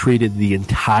 he treated the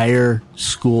entire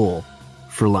school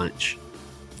for lunch.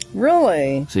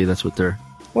 Really? See, that's what they're...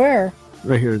 Where?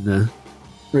 Right here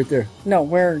right there. No,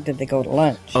 where did they go to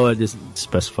lunch? Oh, it doesn't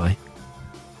specify.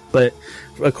 But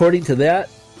according to that,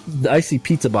 I see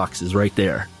pizza boxes right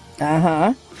there.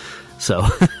 Uh-huh. So,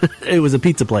 it was a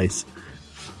pizza place.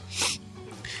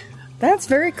 That's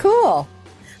very cool.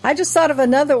 I just thought of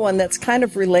another one that's kind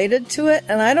of related to it,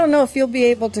 and I don't know if you'll be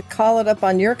able to call it up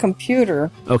on your computer.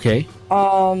 Okay.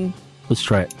 Let's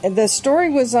try it. The story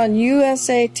was on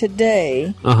USA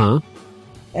Today. Uh-huh.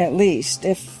 At least,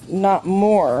 if not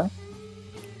more.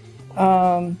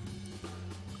 Come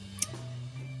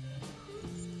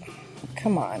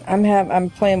on. I'm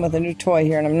playing with a new toy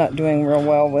here, and I'm not doing real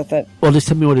well with it. Well, just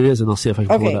tell me what it is, and I'll see if I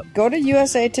can pull it up. Okay, go to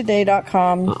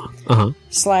usatoday.com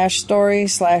 /story/news ...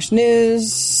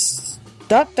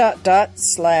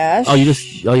 Oh,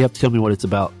 you have to tell me what it's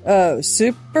about. Oh,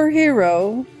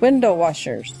 superhero window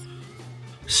washers.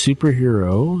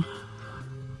 Superhero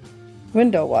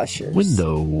window washers.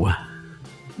 Window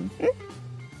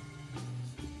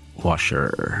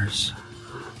washers.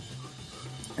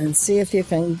 And see if you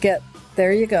can get...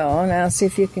 There you go. Now see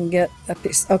if you can get a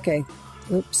piece. Okay.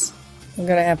 Oops. I'm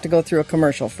going to have to go through a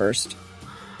commercial first.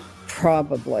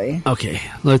 Probably. Okay.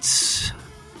 Let's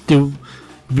do...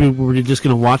 We're just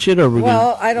going to watch it, or we're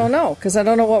Well, I don't know, because I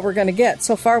don't know what we're going to get.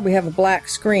 So far, we have a black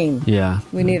screen. Yeah.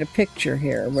 We need a picture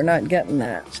here. We're not getting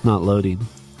that. It's not loading.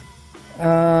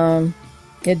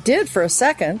 It did for a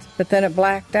second, but then it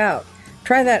blacked out.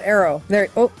 Try that arrow. There.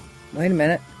 Oh, wait a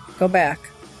minute. Go back.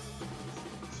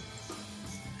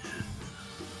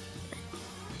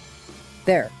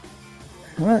 There.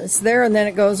 Well, it's there, and then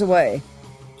it goes away.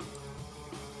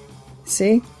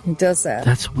 See? It does that.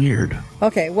 That's weird.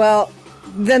 Okay, well...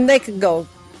 Then they could go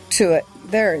to it.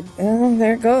 There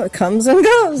it goes. It comes and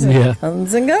goes. Yeah. It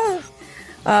comes and goes.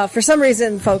 For some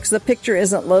reason, folks, the picture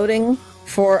isn't loading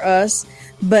for us,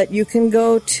 but you can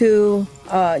go to,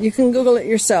 you can Google it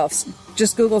yourself.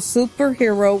 Just Google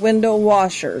superhero window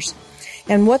washers.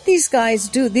 And what these guys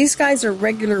do, these guys are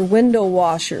regular window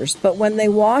washers, but when they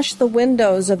wash the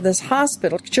windows of this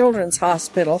hospital, children's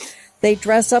hospital, they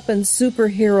dress up in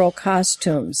superhero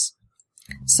costumes.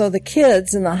 So the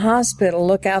kids in the hospital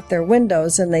look out their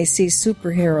windows and they see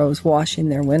superheroes washing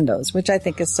their windows, which I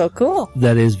think is so cool.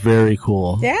 That is very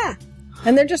cool. Yeah.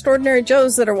 And they're just ordinary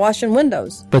Joes that are washing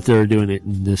windows. But they're doing it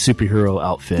in the superhero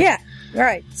outfit. Yeah.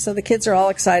 Right. So the kids are all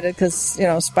excited because,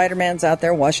 Spider-Man's out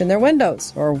there washing their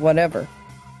windows or whatever.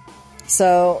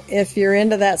 So if you're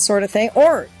into that sort of thing,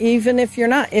 or even if you're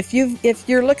not, if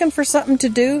you're looking for something to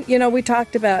do, we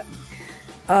talked about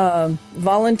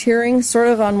volunteering sort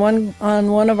of on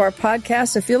one of our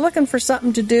podcasts. If you're looking for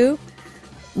something to do,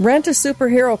 rent a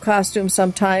superhero costume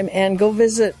sometime and go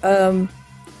visit a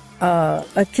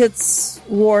kid's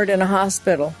ward in a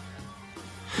hospital.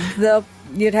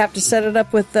 You'd have to set it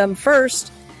up with them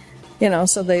first,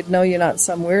 so they'd know you're not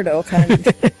some weirdo kind of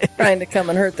trying to come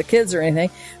and hurt the kids or anything.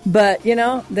 But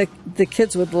the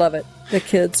kids would love it. The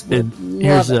kids would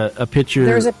here's love it. a picture.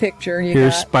 There's a picture.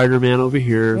 Here's Spider-Man over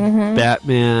here,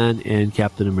 Batman, and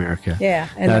Captain America. Yeah,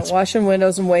 and they're washing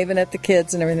windows and waving at the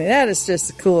kids and everything. That is just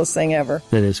the coolest thing ever.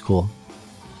 That is cool.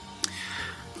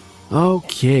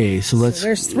 Okay, so let's...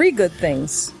 there's 3 good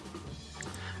things.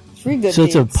 3 good So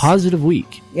it's deeds. a positive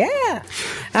week. Yeah.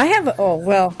 I have...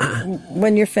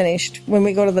 when you're finished, when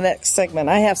we go to the next segment,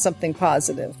 I have something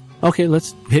positive. Okay,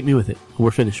 let's hit me with it.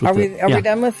 We're finished with it. Are we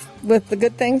done with the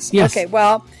good things? Yes. Okay,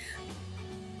 well,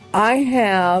 I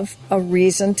have a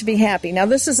reason to be happy. Now,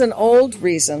 this is an old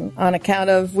reason on account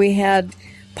of we had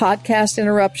podcast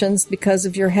interruptions because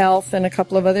of your health and a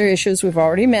couple of other issues we've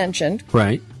already mentioned.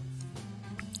 Right.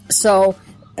 So,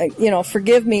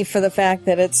 forgive me for the fact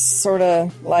that it's sort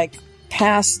of like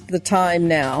past the time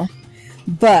now.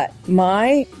 But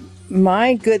my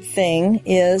good thing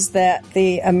is that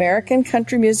the American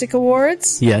Country Music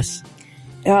Awards, Yes.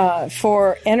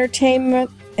 For Entertainer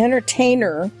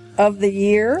of the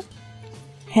Year,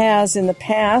 has in the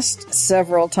past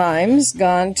several times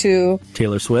gone to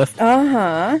Taylor Swift.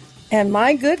 And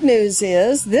my good news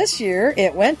is this year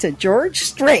it went to George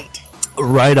Strait.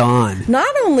 Right on.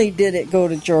 Not only did it go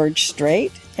to George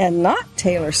Strait and not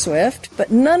Taylor Swift,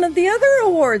 but none of the other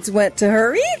awards went to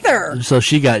her either. So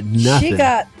she got nothing. She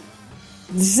got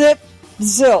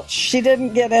zilch. She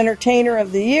didn't get Entertainer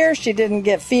of the Year. She didn't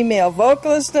get Female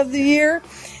Vocalist of the Year.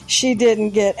 She didn't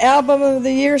get Album of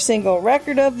the Year, Single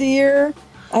Record of the Year.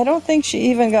 I don't think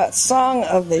she even got Song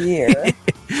of the Year.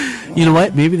 You know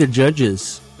what? Maybe the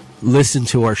judges listen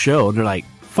to our show and they're like,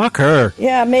 fuck her.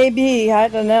 Yeah, maybe. I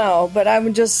don't know. But I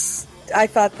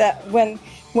thought that when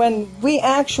we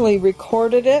actually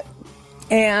recorded it,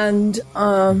 and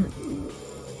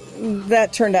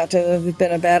that turned out to have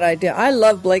been a bad idea. I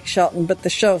love Blake Shelton, but the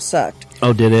show sucked.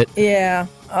 Oh, did it? Yeah.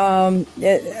 I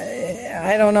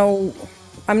don't know.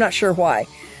 I'm not sure why.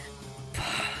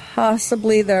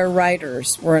 Possibly their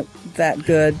writers weren't that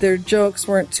good. Their jokes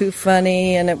weren't too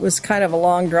funny, and it was kind of a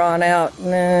long, drawn out.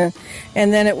 And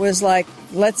then it was like,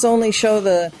 let's only show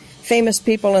the famous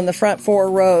people in the front 4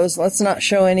 rows. Let's not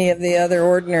show any of the other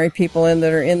ordinary people that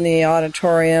are in the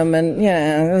auditorium. And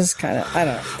it was kind of, I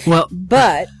don't know. Well,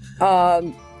 but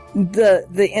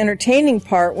the entertaining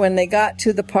part, when they got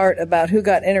to the part about who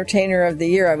got Entertainer of the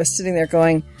Year, I was sitting there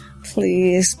going,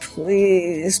 please,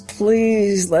 please,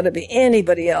 please let it be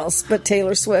anybody else but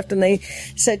Taylor Swift. And they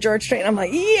said George Strait, and I'm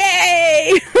like,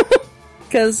 yay!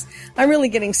 Because I'm really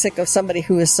getting sick of somebody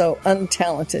who is so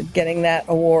untalented getting that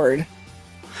award.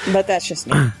 But that's just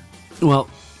me. Well,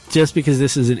 just because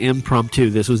this is an impromptu,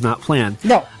 this was not planned.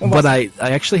 No, it wasn't. But I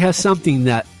actually have something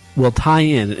that will tie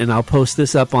in, and I'll post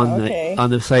this up on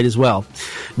the site as well.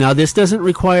 Now, this doesn't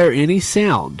require any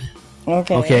sound.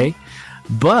 Okay?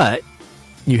 But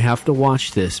you have to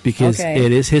watch this because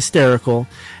it is hysterical,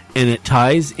 and it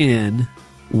ties in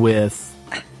with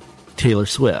Taylor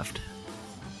Swift.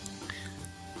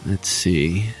 Let's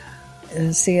see.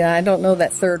 See, I don't know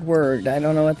that third word. I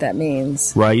don't know what that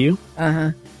means. Ryu?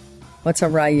 Uh-huh. What's a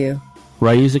Ryu?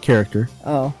 Ryu's a character.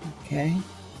 Oh, okay.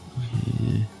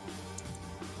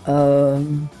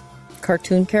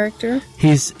 Cartoon character?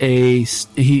 He's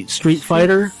Street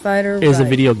Fighter is a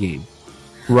video game.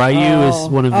 Ryu is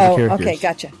one of the characters.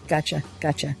 Okay,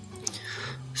 gotcha.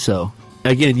 So,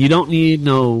 again, you don't need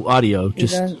no audio.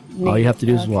 All you have to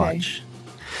do is watch.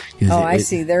 I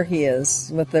see. There he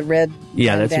is with the red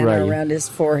bandana around his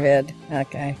forehead.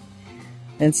 Okay.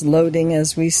 It's loading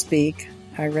as we speak.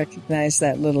 I recognize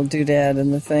that little doodad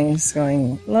and the thing's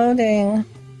going, loading.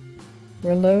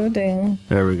 We're loading.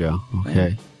 There we go.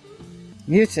 Okay.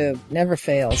 YouTube never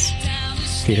fails.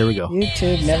 Okay, here we go.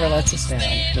 YouTube never lets us down.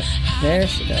 But there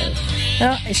she goes.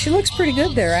 Now, she looks pretty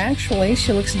good there, actually.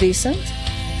 She looks decent.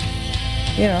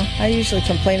 I usually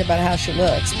complain about how she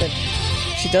looks, but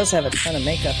she does have a ton of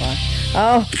makeup on.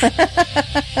 Oh.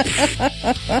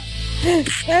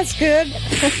 That's good.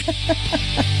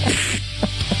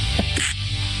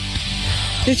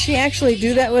 Did she actually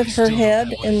do that with her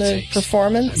head in the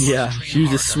performance? Yeah, she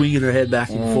was just swinging her head back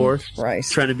and forth,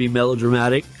 trying to be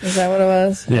melodramatic. Is that what it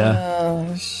was? Yeah.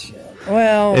 Oh, shit.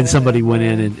 Well... And somebody went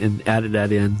in and added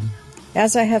that in.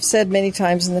 As I have said many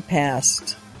times in the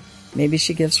past, maybe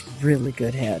she gives really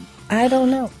good head. I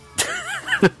don't know.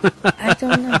 I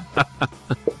don't know.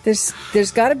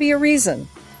 There's got to be a reason,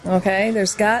 okay?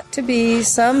 There's got to be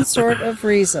some sort of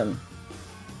reason.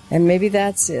 And maybe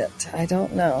that's it. I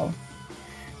don't know.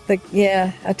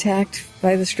 Attacked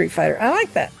by the Street Fighter. I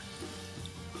like that.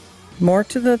 More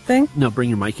to the thing? No, bring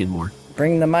your mic in more.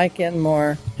 Bring the mic in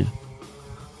more. Yeah.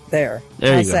 There.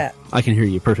 There How's you go. That? I can hear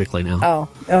you perfectly now. Oh,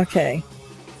 okay.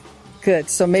 Good.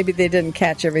 So maybe they didn't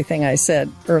catch everything I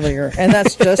said earlier. And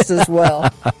that's just as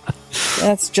well.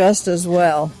 That's just as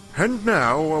well. And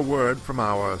now a word from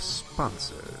our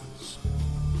sponsors.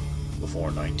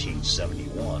 Before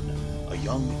 1971, a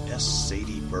young S.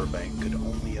 Sadie Burbank could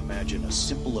only imagine a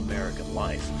simple American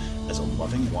life as a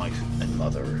loving wife and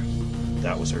mother.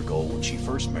 That was her goal when she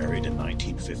first married in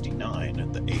 1959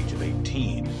 at the age of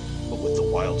 18. But with the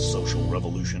wild social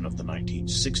revolution of the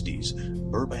 1960s,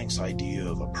 Burbank's idea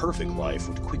of a perfect life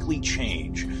would quickly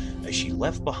change as she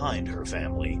left behind her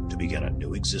family to begin a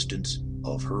new existence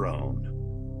of her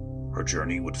own. Her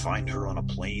journey would find her on a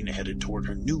plane headed toward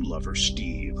her new lover,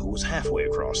 Steve, who was halfway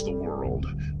across the world,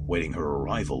 waiting her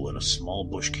arrival in a small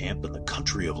bush camp in the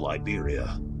country of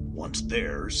Liberia. Once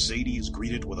there, Sadie is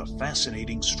greeted with a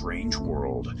fascinating, strange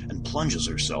world and plunges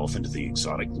herself into the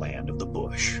exotic land of the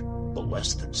bush. But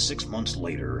less than 6 months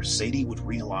later, Sadie would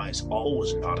realize all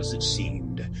was not as it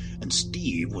seemed, and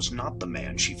Steve was not the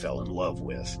man she fell in love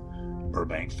with.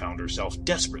 Burbank found herself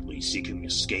desperately seeking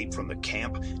escape from the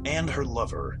camp and her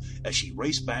lover as she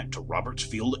raced back to Roberts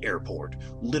Field Airport,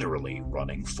 literally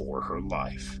running for her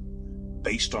life.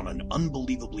 Based on an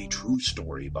unbelievably true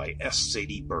story by S.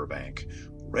 Sadie Burbank,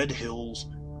 Red Hills,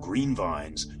 Green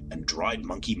Vines, and Dried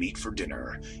Monkey Meat for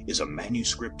Dinner is a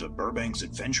manuscript of Burbank's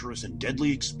adventurous and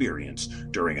deadly experience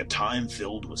during a time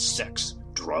filled with sex,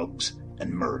 drugs,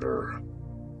 and murder.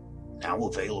 Now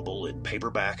available in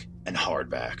paperback and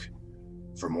hardback.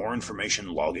 For more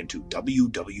information, log into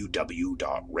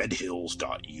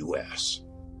www.redhills.us.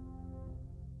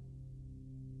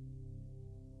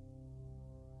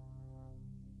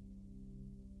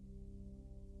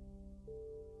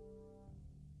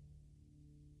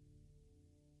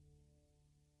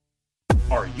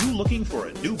 Are you looking for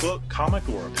a new book, comic,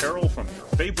 or apparel from your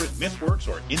favorite MythWorks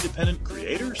or independent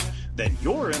creators? Then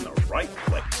you're in the right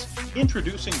place.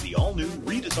 Introducing the all-new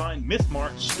redesigned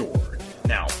MythMart store.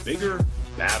 Now bigger,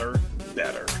 badder,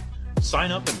 better.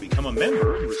 Sign up and become a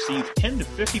member and receive 10 to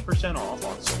 50% off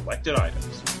on selected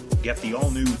items. Get the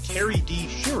all-new Terry D.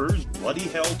 Shearer's Bloody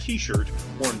Hell t-shirt,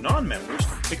 or non-members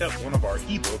can pick up one of our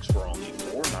ebooks for only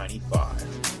 $4.95.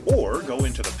 Or go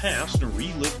into the past and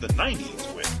relive the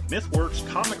 90s with MythWorks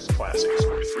Comics Classics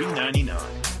for $3.99.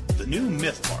 The new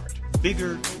MythMart.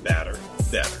 Bigger, badder,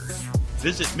 better.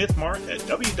 Visit MythMart at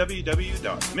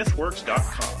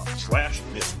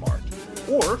www.mythworks.com/MythMart.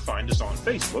 Or find us on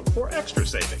Facebook for extra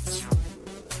savings.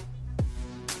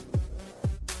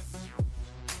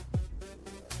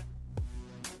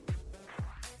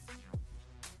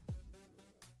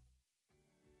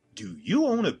 Do you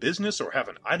own a business or have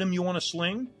an item you want to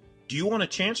sling? Do you want a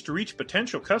chance to reach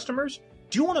potential customers?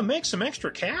 Do you want to make some extra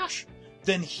cash?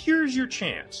 Then here's your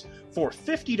chance. For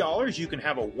 $50, you can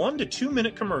have a 1 to 2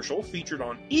 minute commercial featured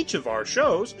on each of our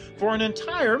shows for an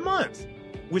entire month.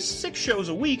 With 6 shows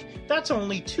a week, that's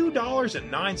only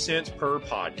 $2.09 per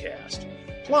podcast.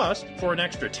 Plus, for an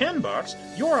extra $10,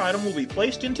 your item will be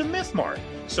placed into MythMart.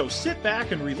 So sit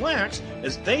back and relax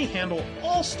as they handle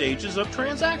all stages of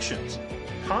transactions.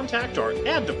 Contact our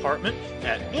ad department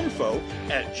at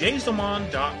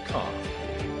info@jazomon.com.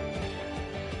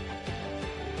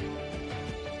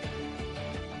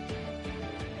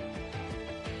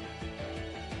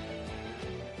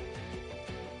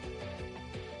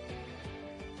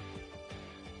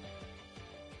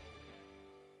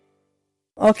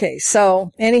 Okay,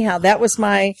 so anyhow, that was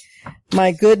my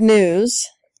good news.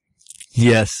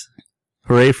 Yes.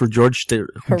 Hooray for George Strait.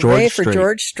 Hooray for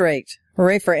George Strait.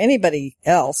 Hooray for anybody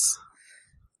else,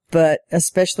 but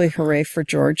especially hooray for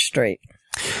George Strait.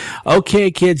 Okay,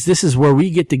 kids, this is where we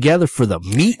get together for the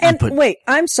meat and wait,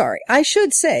 I'm sorry. I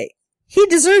should say, he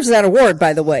deserves that award,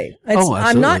 by the way.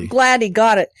 I'm not glad he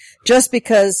got it just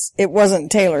because it wasn't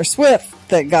Taylor Swift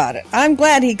that got it. I'm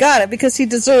glad he got it because he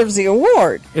deserves the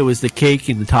award. It was the cake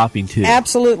and the topping, too.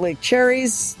 Absolutely.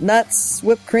 Cherries, nuts,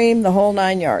 whipped cream, the whole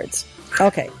 9 yards.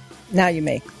 Okay, now you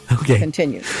may. Okay.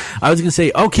 Continue. I was going to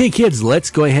say, okay, kids, let's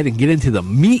go ahead and get into the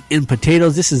meat and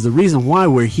potatoes. This is the reason why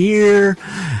we're here.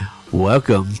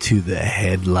 Welcome to the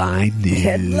headline news.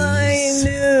 Headline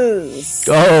news.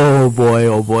 Oh, boy,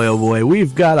 oh, boy, oh, boy.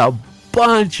 We've got a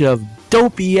bunch of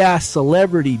dopey-ass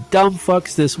celebrity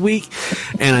dumbfucks this week,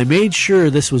 and I made sure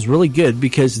this was really good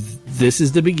because this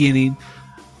is the beginning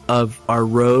of our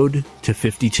road to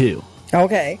 52.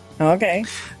 Okay.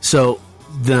 So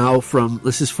now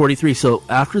this is 43. So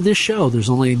after this show, there's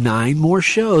only 9 more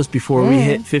shows before we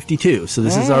hit 52. So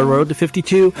this is our road to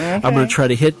 52. Okay. I'm going to try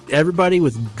to hit everybody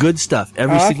with good stuff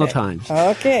every single time.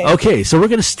 Okay. So we're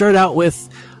going to start out with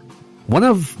one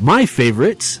of my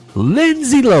favorites,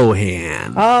 Lindsay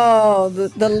Lohan. Oh,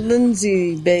 the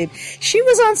Lindsay babe. She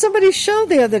was on somebody's show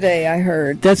the other day, I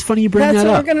heard. That's funny you bring that up. That's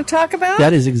what we're going to talk about?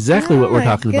 That is exactly what we're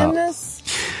talking about.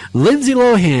 Lindsay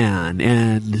Lohan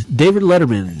and David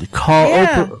Letterman call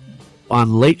Oprah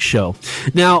on Late Show.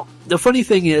 Now, the funny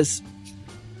thing is,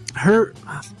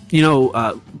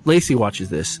 Lacey watches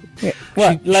this.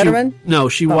 What,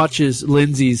 Letterman? She watches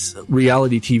Lindsay's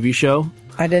reality TV show.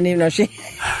 I didn't even know she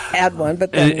had one,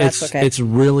 but then that's okay. It's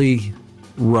really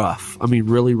rough. I mean,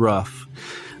 really rough.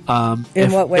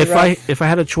 In what way rough? If I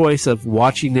had a choice of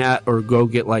watching that or go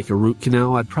get like a root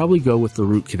canal, I'd probably go with the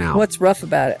root canal. What's rough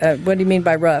about it? What do you mean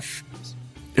by rough?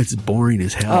 It's boring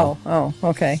as hell. Oh,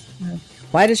 okay.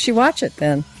 Why does she watch it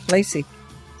then, Lacey?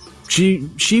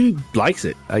 She likes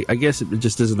it. I guess it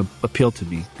just doesn't appeal to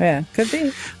me. Yeah, could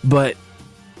be. But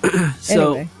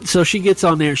Anyway. so she gets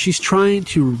on there. She's trying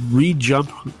to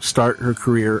start her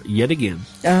career yet again.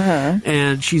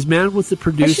 And she's mad with the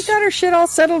producer. Has she got her shit all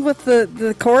settled with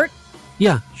the court?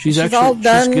 Yeah, she's actually all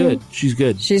done. She's good. She's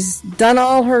good. She's done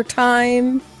all her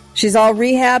time. She's all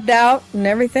rehabbed out and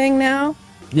everything now.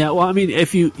 Yeah, well, I mean,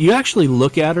 if you actually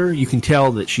look at her, you can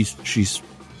tell that she's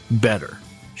better.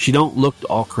 She don't look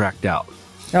all cracked out.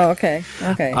 Oh, okay.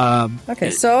 Okay,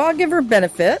 so I'll give her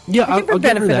benefit. Yeah, I'll give her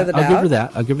benefit of the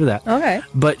doubt. I'll give her that. Okay.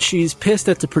 But she's pissed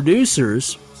at the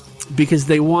producers because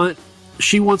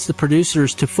she wants the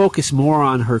producers to focus more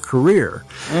on her career.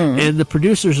 And the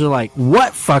producers are like,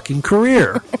 what fucking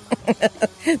career?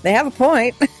 They have a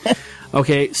point.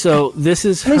 Okay, so this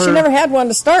is I mean, she never had one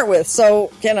to start with, so,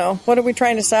 what are we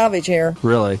trying to salvage here?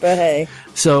 Really? But hey.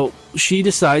 So she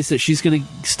decides that she's going to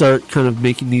start kind of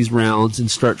making these rounds and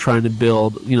start trying to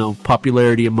build,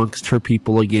 popularity amongst her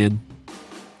people again.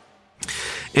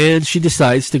 And she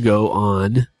decides to go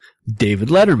on David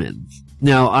Letterman.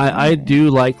 Now, I do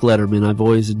like Letterman. I've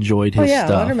always enjoyed his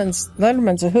stuff.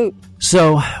 Letterman's a hoot.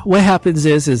 So what happens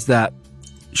is that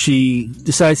she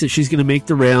decides that she's going to make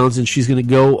the rounds and she's going to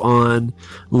go on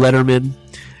Letterman.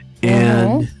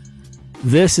 And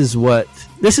this is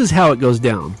how it goes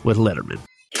down with Letterman.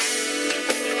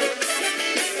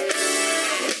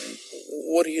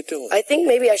 What are you doing? I think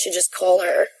maybe I should just call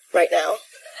her right now.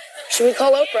 Should we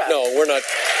call Oprah? No, we're not.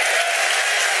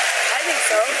 I think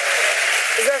so.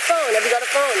 Is there a phone? Have you got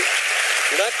a phone?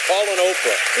 We're not calling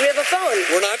Oprah. Do we have a phone?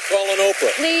 We're not calling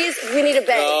Oprah. Please, we need a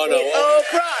bank. No.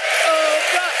 Oprah!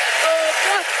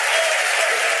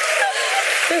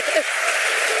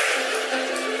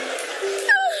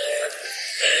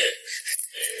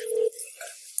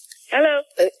 Hello.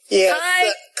 Yes.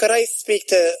 Hi. Could I speak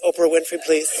to Oprah Winfrey,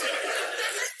 please?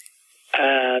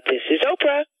 This is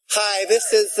Oprah. Hi,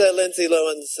 this is Lindsay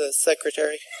Lohan's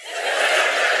secretary.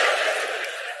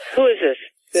 Who is this?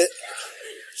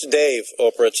 It's Dave,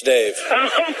 Oprah. It's Dave. Oh,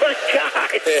 my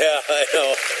God. Yeah, I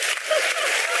know.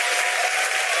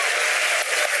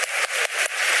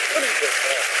 What is this?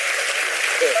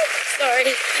 Sorry.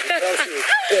 She was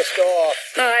pissed off.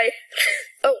 Hi.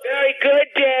 Oh, very good,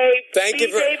 Dave. Thank you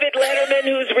for... David Letterman,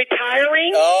 who's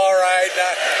retiring. All right.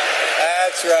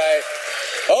 That's right.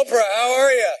 Oprah, how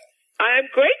are you? I'm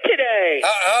great today.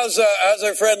 How's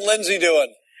our friend Lindsay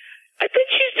doing? I think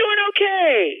she's doing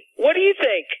okay. What do you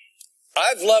think?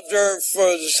 I've loved her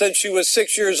since she was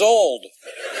 6 years old.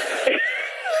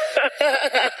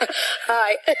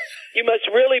 Hi. You must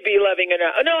really be loving her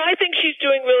now. No, I think she's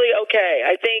doing really okay.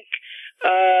 I think,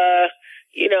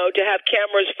 to have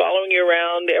cameras following you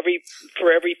around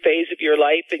for every phase of your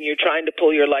life and you're trying to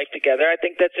pull your life together, I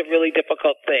think that's a really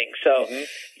difficult thing. So,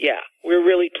 yeah, we're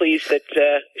really pleased that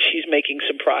she's making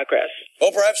some progress.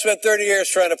 Oprah, I've spent 30 years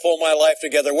trying to pull my life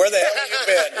together. Where the hell have you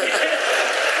been?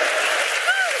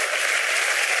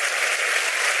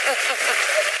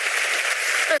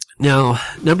 Now,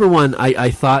 number one,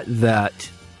 I thought that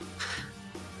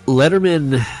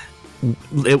Letterman,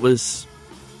 it was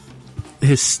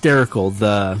hysterical,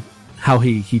 how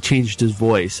he changed his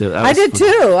voice. I did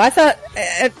too. I thought,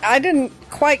 I didn't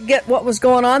quite get what was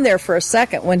going on there for a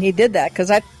second when he did that, because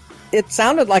it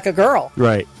sounded like a girl.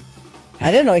 Right.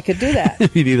 I didn't know he could do that.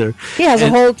 Me neither. He has a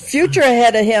whole future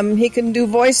ahead of him. He can do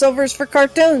voiceovers for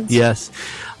cartoons. Yes.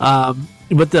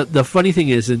 But the funny thing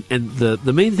is, and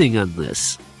the main thing on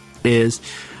this is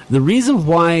the reason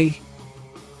why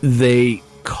they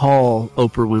call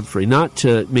Oprah Winfrey, not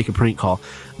to make a prank call,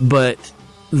 but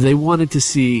they wanted to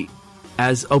see,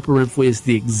 as Oprah Winfrey is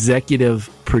the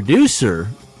executive producer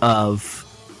of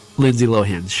Lindsay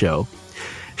Lohan's show,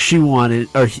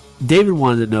 David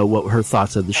wanted to know what her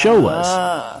thoughts of the show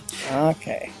was.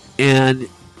 Okay. And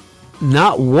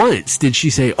not once did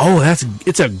she say,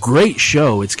 it's a great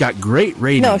show. It's got great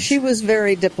ratings. No, she was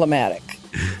very diplomatic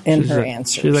in her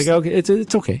answers. She's like, okay, it's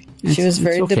okay. She was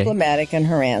very diplomatic in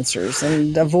her answers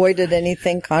and avoided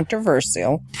anything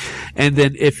controversial. And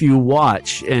then if you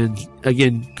watch, and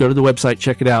again, go to the website,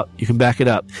 check it out. You can back it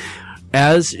up.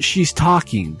 As she's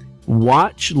talking,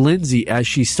 watch Lindsay as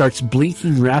she starts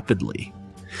blinking rapidly.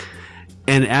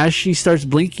 And as she starts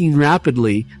blinking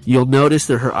rapidly, you'll notice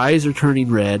that her eyes are turning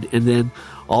red, and then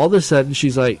all of a sudden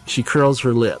she curls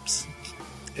her lips.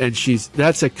 And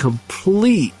that's a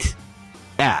complete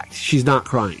act. She's not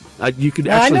crying. You could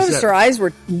Now, I actually noticed her eyes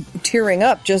were tearing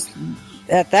up just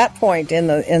at that point in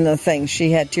the thing.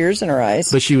 She had tears in her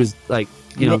eyes. But she was like,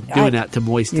 doing that to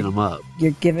moisten them up.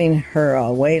 You're giving her a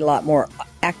lot more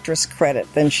actress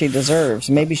credit than she deserves.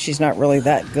 Maybe she's not really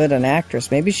that good an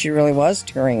actress. Maybe she really was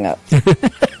tearing up.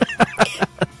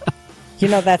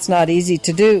 That's not easy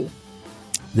to do.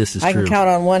 This is I true. can count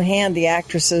on one hand the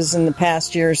actresses in the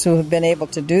past years who have been able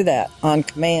to do that on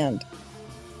command.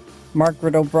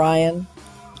 Margaret O'Brien,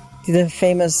 the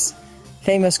famous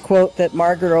quote that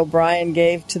Margaret O'Brien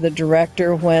gave to the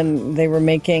director when they were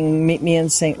making Meet Me in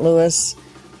St. Louis.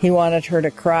 He wanted her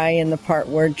to cry in the part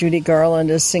where Judy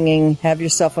Garland is singing Have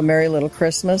Yourself a Merry Little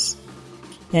Christmas.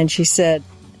 And she said,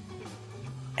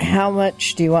 how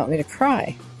much do you want me to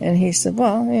cry? And he said,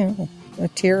 well, a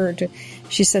tear or two.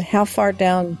 She said, how far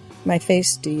down my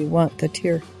face do you want the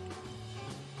tear?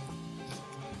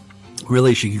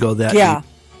 Really? She could go that Yeah. deep?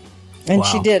 And Wow.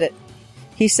 she did it.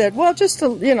 He said, well, just a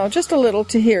little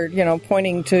to here,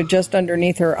 pointing to just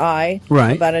underneath her eye.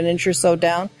 Right. About an inch or so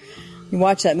down. You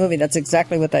watch that movie, that's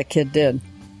exactly what that kid did.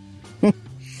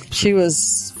 She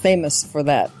was famous for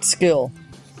that skill.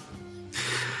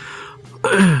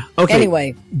 Okay.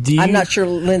 Anyway, I'm not sure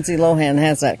Lindsay Lohan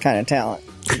has that kind of talent,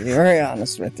 to be very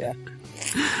honest with you.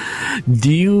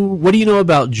 What do you know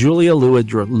about Julia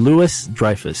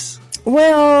Louis-Dreyfus?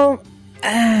 Well,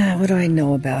 what do I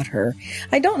know about her?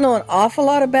 I don't know an awful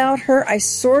lot about her. I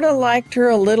sort of liked her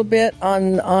a little bit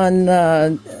on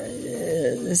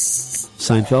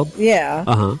Seinfeld? Yeah.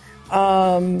 Uh-huh.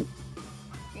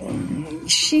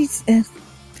 She's.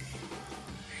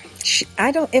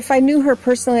 If I knew her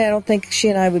personally, I don't think she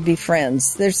and I would be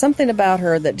friends. There's something about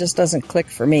her that just doesn't click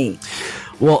for me.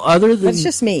 Well, That's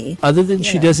just me. Other than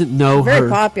she doesn't know she's her. very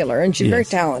popular and she's Yes. very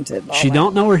talented. She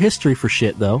don't know her history for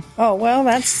shit, though. Oh, well,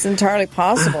 that's entirely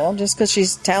possible. Just because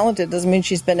she's talented doesn't mean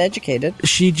she's been educated.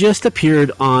 She just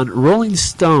appeared on Rolling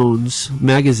Stones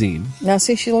magazine. Now,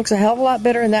 see, she looks a hell of a lot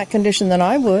better in that condition than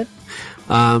I would.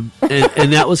 And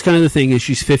that was kind of the thing, is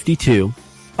she's 52.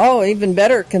 Oh, even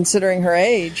better considering her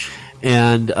age.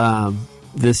 And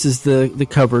this is the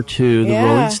cover to the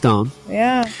Rolling Stone.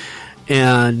 Yeah.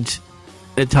 And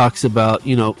it talks about,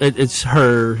 it's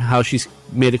her, how she's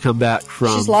made a comeback from...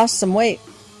 She's lost some weight,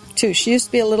 too. She used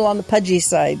to be a little on the pudgy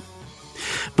side.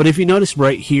 But if you notice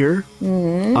right here,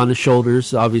 Mm-hmm. on the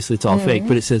shoulders, obviously it's all fake,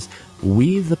 but it says,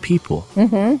 "We the people."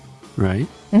 Mm-hmm. Right?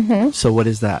 Mm-hmm. So what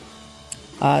is that?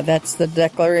 That's the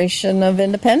Declaration of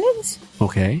Independence.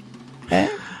 Okay. Okay.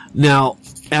 Now,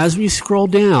 as we scroll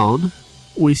down,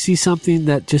 we see something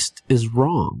that just is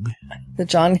wrong. The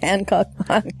John Hancock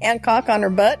on her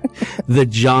butt. The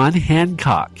John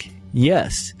Hancock.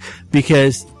 Yes.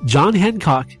 Because John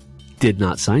Hancock did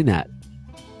not sign that.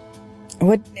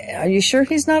 What? Are you sure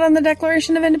he's not on the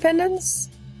Declaration of Independence?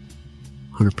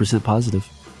 100% positive.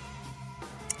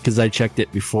 Because I checked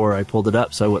it before I pulled it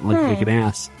up, so I wouldn't look like an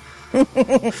ass.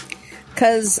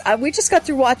 Because we just got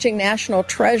through watching National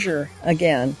Treasure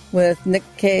again with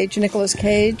Nicolas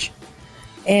Cage,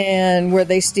 and where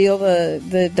they steal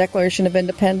the Declaration of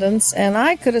Independence, and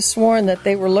I could have sworn that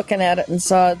they were looking at it and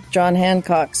saw John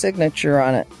Hancock's signature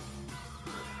on it.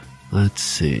 Let's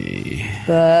see.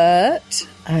 But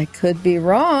I could be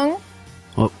wrong.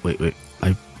 Oh, wait.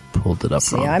 I pulled it up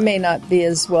See, wrong. I may not be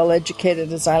as well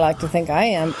educated as I like to think I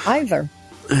am either.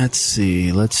 Let's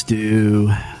see. Let's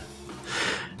do...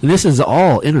 And this is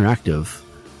all interactive.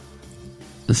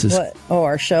 This is... What? Oh,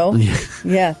 our show? Yeah.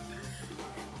 Yeah.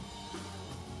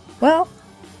 Well,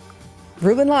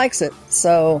 Ruben likes it,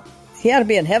 so he ought to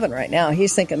be in heaven right now.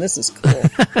 He's thinking, this is cool.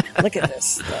 Look at this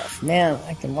stuff. Man,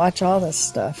 I can watch all this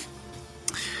stuff.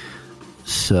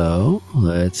 So,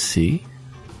 let's see.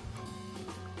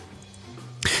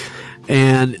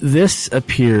 And this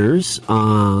appears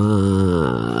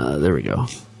on... There we go.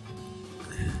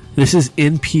 This is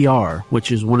NPR,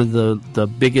 which is one of the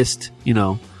biggest,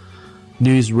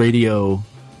 news radio.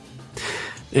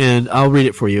 And I'll read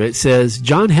it for you. It says,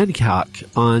 John Hancock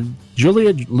on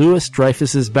Julia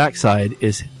Louis-Dreyfus's backside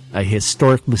is a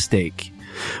historic mistake.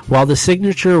 While the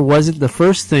signature wasn't the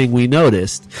first thing we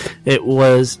noticed, it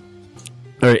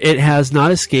has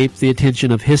not escaped the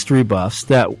attention of history buffs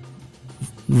that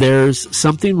there's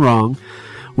something wrong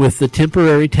with the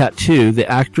temporary tattoo the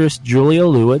actress Julia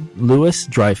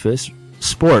Louis-Dreyfus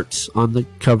sports on the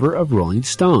cover of Rolling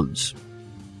Stones.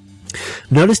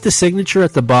 Notice the signature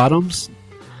at the bottoms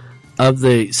of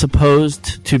the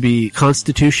supposed to be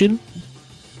Constitution?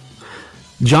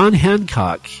 John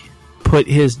Hancock put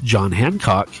his John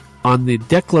Hancock on the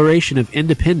Declaration of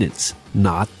Independence,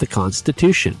 not the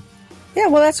Constitution. Yeah,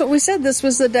 well, that's what we said. This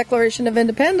was the Declaration of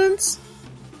Independence.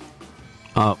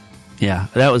 Yeah,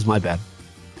 that was my bad.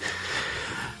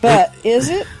 But is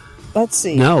it? Let's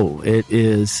see. No, it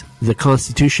is the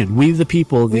Constitution. We the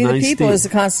people of the United States. We the people is the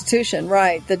Constitution,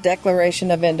 right. The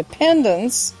Declaration of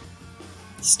Independence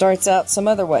starts out some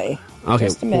other way. Okay.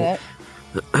 Just a minute.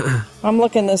 I'm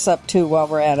looking this up, too, while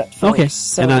we're at it. Folks. Okay,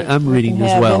 So and I'm reading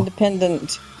as well.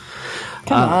 Independent.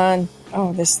 Come on.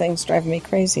 Oh, this thing's driving me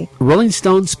crazy. Rolling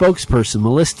Stone spokesperson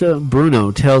Melissa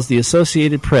Bruno tells the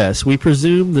Associated Press, "We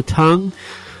presume the tongue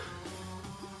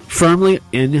firmly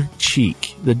in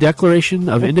cheek. The Declaration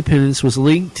of Independence was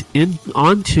linked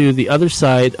onto the other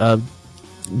side of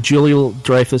Julia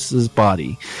Dreyfus's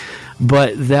body,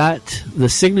 but that the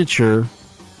signature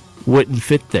wouldn't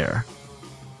fit there."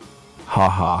 Ha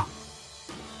ha.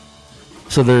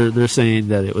 So they're saying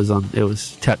that it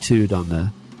was tattooed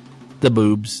on the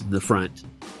boobs in the front.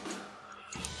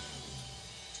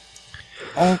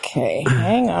 Okay,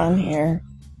 hang on here.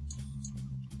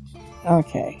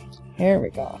 Okay, here we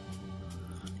go.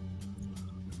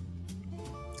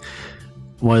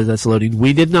 While that's loading,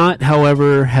 we did not,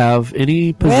 however, have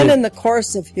any When in the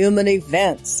course of human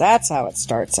events, that's how it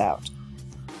starts out.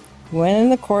 When in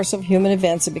the course of human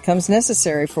events it becomes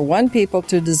necessary for one people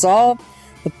to dissolve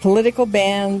the political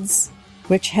bands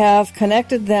which have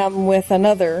connected them with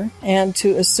another, and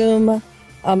to assume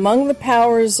among the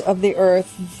powers of the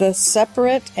earth the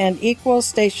separate and equal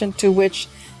station to which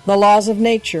the laws of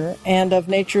nature and of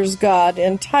nature's God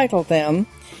entitle them,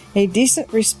 a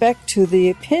decent respect to the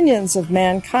opinions of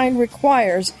mankind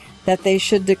requires that they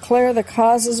should declare the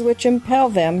causes which impel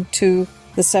them to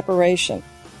the separation.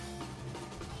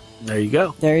 There you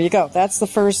go. There you go. That's the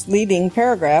first leading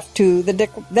paragraph to the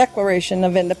Declaration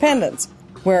of Independence.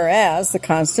 Whereas the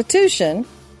Constitution,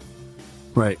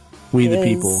 right, we the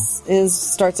people,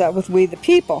 starts out with "we the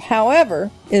people." However,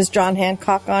 is John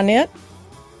Hancock on it?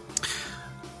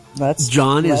 Let's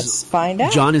find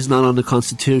out. John is not on the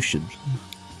Constitution,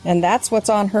 and that's what's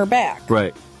on her back.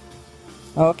 Right.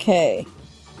 Okay.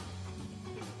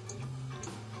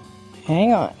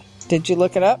 Hang on. Did you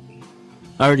look it up?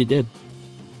 I already did.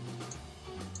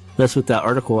 That's what that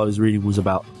article I was reading was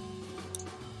about.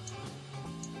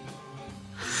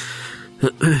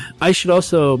 I should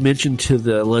also mention to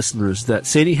the listeners that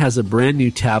Sadie has a brand new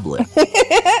tablet.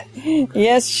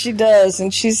 Yes, she does,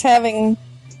 and she's having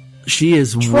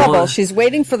trouble. She's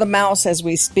waiting for the mouse as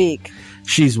we speak.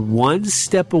 She's one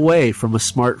step away from a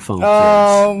smartphone.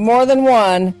 Oh, more than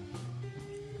one.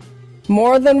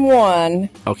 More than one.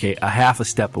 Okay, a half a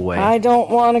step away. I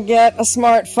don't want to get a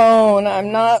smartphone.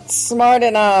 I'm not smart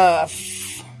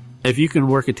enough. If you can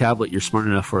work a tablet, you're smart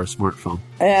enough for a smartphone.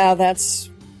 Yeah, that's...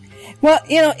 Well,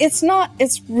 it's not...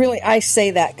 It's really... I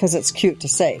say that because it's cute to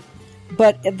say.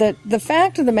 But the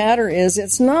fact of the matter is,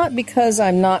 it's not because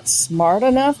I'm not smart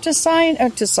enough to sign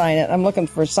it. I'm looking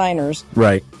for signers.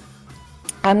 Right.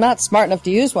 I'm not smart enough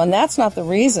to use one. That's not the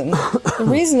reason. The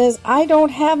reason is I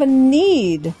don't have a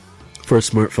need... For a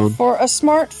smartphone? For a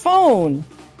smartphone.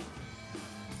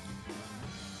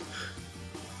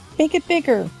 Make it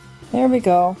bigger. There we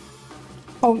go.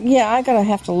 Oh, yeah, I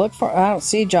have to look for... I don't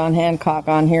see John Hancock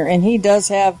on here, and he does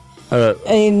have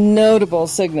a notable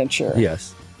signature.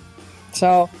 Yes.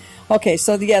 So, okay,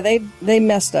 so, yeah, they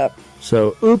messed up.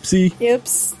 So, oopsie.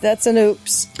 Oops, that's an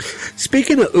oops.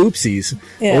 Speaking of oopsies,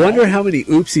 yeah. I wonder how many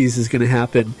oopsies is going to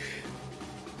happen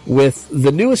with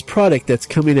the newest product that's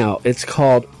coming out. It's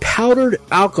called powdered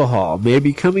alcohol. May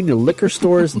be coming to liquor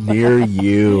stores near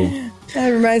you. That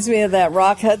reminds me of that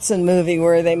Rock Hudson movie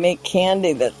where they make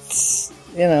candy that's,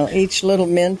 each little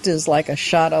mint is like a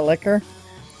shot of liquor.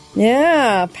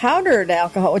 Yeah, powdered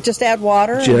alcohol. Just add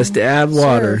water. Just add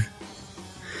water. Serve.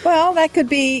 Well, that could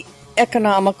be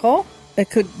economical. They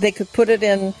could put it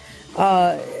in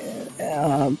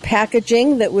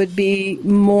packaging that would be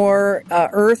more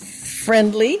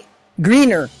earth-friendly,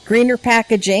 greener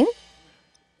packaging,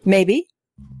 maybe.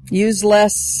 Use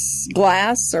less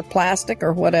glass or plastic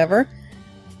or whatever.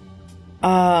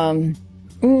 I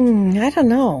don't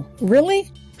know.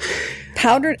 Really?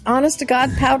 Honest to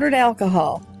God, powdered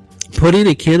alcohol. Putting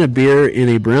a can of beer in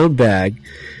a brown bag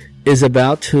is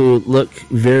about to look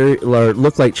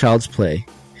like child's play.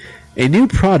 A new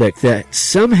product that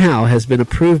somehow has been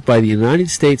approved by the United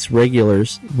States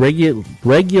regulators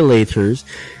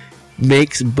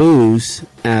makes booze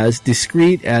as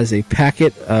discreet as a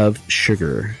packet of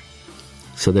sugar.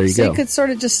 So there you go. So you could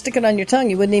sort of just stick it on your tongue.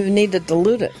 You wouldn't even need to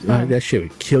dilute it. No. That shit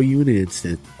would kill you in an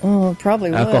instant. Oh,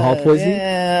 probably would. Alcohol poisoning?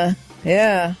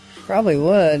 Yeah, probably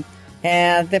would.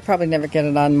 And they probably never get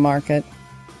it on the market.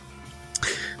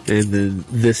 And then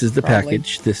this is the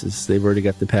package. They've already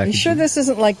got the package. You sure this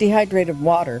isn't like dehydrated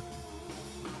water?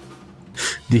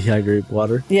 Dehydrated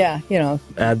water? Yeah, you know.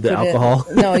 Add the alcohol?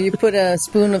 No, you put a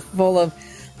spoonful of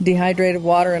dehydrated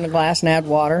water in a glass and add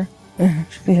water.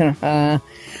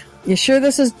 You sure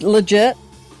this is legit?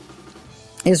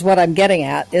 Is what I'm getting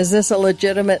at. Is this a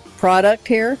legitimate product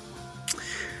here?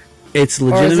 It's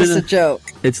legitimate. Or is this a joke?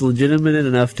 It's legitimate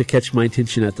enough to catch my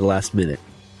attention at the last minute.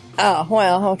 Oh,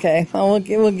 well, okay. Well,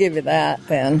 we'll give you that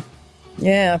then.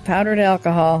 Yeah, powdered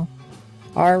alcohol.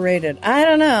 R-rated. I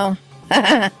don't know.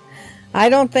 I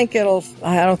don't think it'll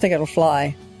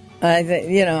fly.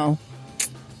 We're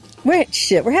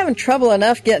having trouble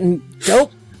enough getting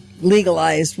dope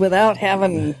legalized without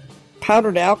having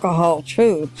powdered alcohol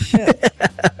too. Shit.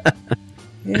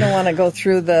 You don't want to go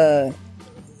through the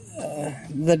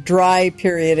dry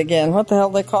period again. What the hell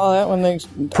do they call that when they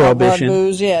prohibition?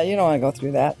 Booze? Yeah, you don't want to go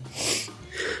through that.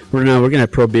 We're gonna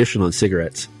have prohibition on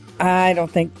cigarettes. I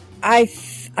don't think I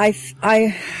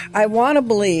want to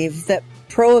believe that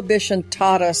prohibition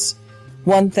taught us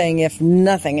one thing, if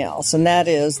nothing else, and that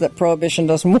is that prohibition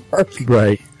doesn't work.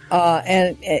 Right.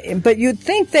 But you'd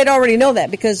think they'd already know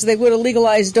that because they would have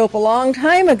legalized dope a long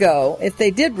time ago if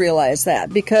they did realize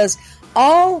that. Because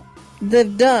all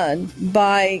they've done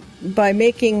by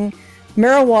making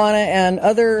marijuana and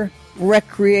other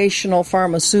recreational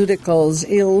pharmaceuticals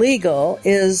illegal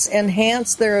is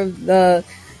enhance the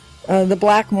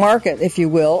black market, if you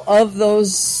will, of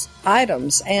those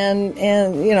items. And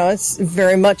it's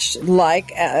very much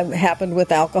like happened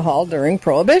with alcohol during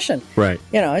Prohibition. Right.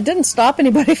 It didn't stop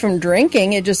anybody from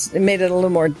drinking. It made it a little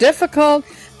more difficult,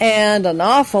 and an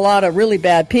awful lot of really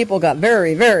bad people got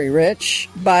very, very rich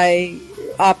by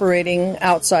operating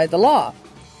outside the law,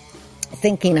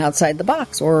 thinking outside the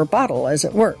box or bottle, as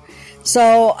it were.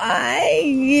 So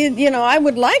I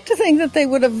would like to think that they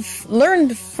would have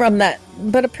learned from that,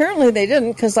 but apparently they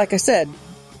didn't, because like I said,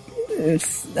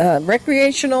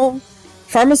 recreational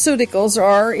pharmaceuticals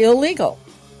are illegal,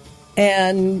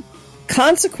 and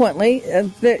consequently,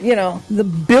 the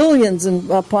billions and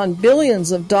upon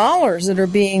billions of dollars that are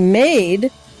being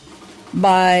made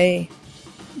by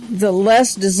the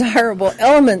less desirable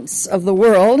elements of the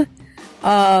world,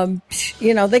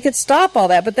 they could stop all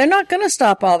that, but they're not going to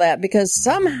stop all that because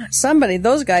somebody,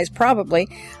 those guys probably,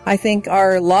 I think,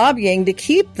 are lobbying to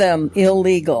keep them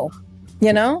illegal.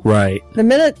 Right. The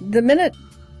minute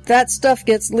that stuff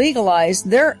gets legalized,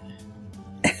 they're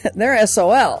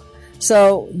SOL.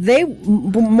 So they,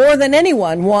 more than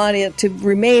anyone, want it to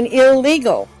remain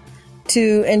illegal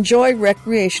to enjoy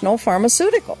recreational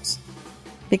pharmaceuticals,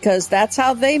 because that's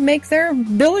how they make their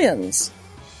billions.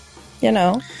 I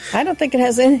don't think it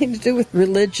has anything to do with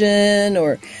religion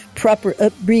or proper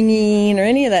upbringing or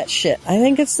any of that shit. I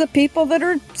think it's the people that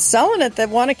are selling it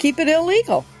that want to keep it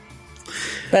illegal.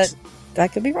 But I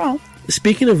could be wrong.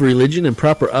 Speaking of religion and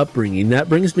proper upbringing, that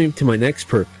brings me to my next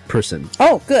person.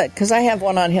 Oh, good, because I have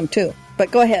one on him too.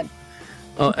 But go ahead.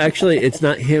 Oh, actually, it's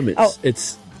not him.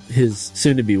 It's his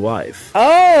soon-to-be wife.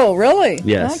 Oh, really?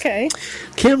 Yes. Okay.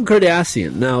 Kim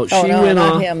Kardashian. Now, she went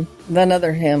off. Not him.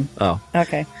 Another him. Oh.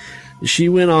 Okay. She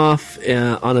went off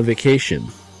on a vacation,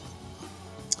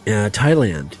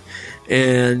 Thailand,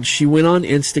 and she went on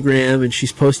Instagram and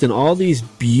she's posting all these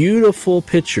beautiful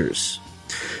pictures.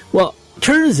 Well,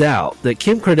 turns out that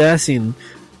Kim Kardashian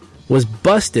was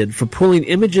busted for pulling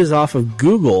images off of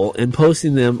Google and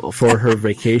posting them for her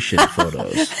vacation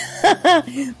photos.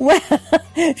 Well,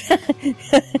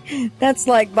 that's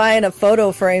like buying a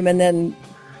photo frame and then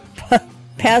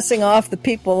passing off the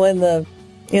people in the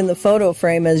photo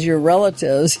frame as your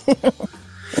relatives.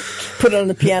 Put it on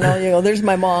the piano, there's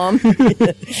my mom.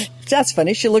 That's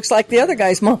funny. She looks like the other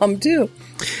guy's mom, too.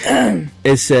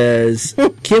 It says,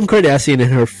 Kim Kardashian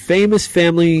and her famous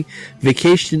family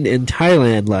vacationed in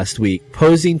Thailand last week,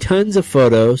 posting tons of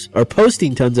photos and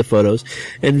videos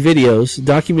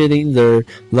documenting their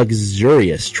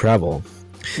luxurious travel.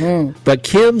 But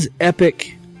Kim's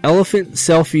epic elephant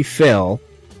selfie fail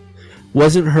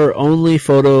wasn't her only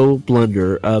photo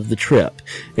blunder of the trip.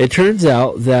 It turns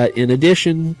out that in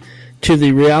addition to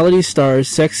the reality star's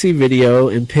sexy video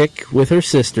and pic with her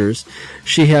sisters,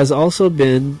 she has also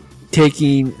been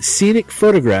taking scenic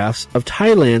photographs of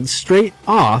Thailand straight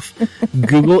off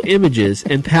Google Images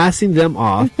and passing them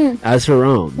off as her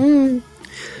own.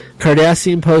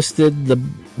 Kardashian posted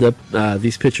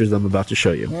these pictures I'm about to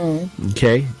show you.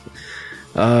 Okay?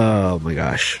 Oh my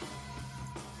gosh.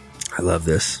 I love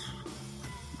this.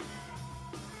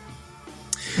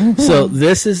 So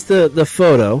this is the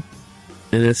photo,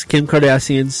 and it's Kim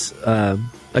Kardashian's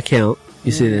account.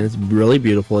 You see that it's really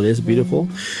beautiful. It is beautiful.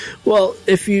 Well,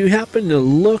 if you happen to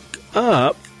look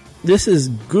up, this is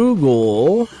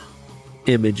Google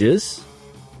Images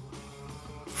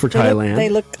for Thailand. They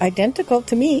look identical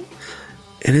to me.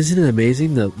 And isn't it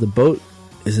amazing? The boat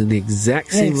is in the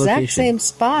exact same location. Same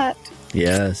spot.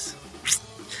 Yes.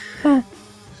 Huh.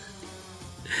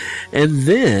 And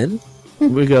then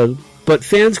we go, but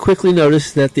fans quickly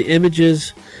noticed that the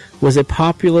images was a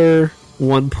popular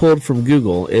one pulled from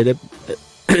Google.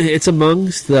 It's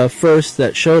amongst the first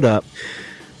that showed up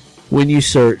when you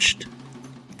searched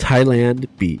Thailand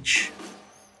beach.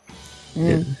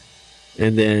 And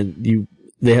then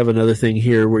they have another thing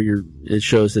here where it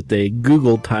shows that they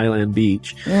Googled Thailand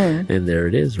beach, and there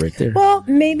it is right there. Well,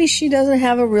 maybe she doesn't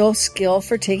have a real skill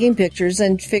for taking pictures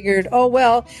and figured, oh,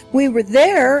 well, we were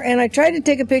there and I tried to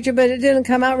take a picture, but it didn't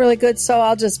come out really good, so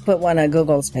I'll just put one of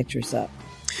Google's pictures up.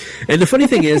 And the funny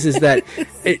thing is that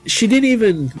she didn't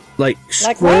even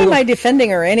scroll. Why am I defending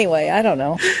her anyway? I don't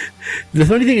know. The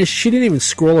funny thing is she didn't even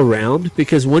scroll around,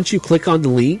 because once you click on the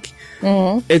link,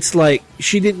 it's like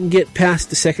she didn't get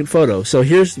past the second photo. So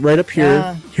here's right up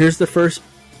here. Here's the first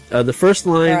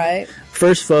line, right.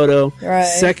 First photo, right.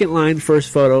 Second line, first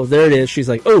photo. There it is. She's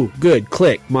like, oh, good,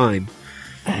 click, mine.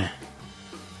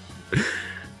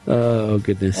 Oh,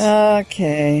 goodness.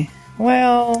 Okay.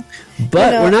 Well,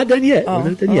 but we're not done yet. Oh, we're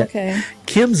not done yet. Okay.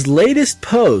 Kim's latest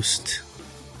post,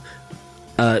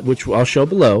 which I'll show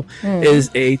below, is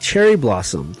a cherry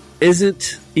blossom.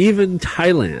 Isn't even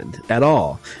Thailand at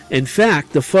all. In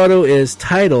fact, the photo is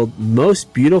titled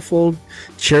Most Beautiful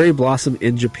Cherry Blossom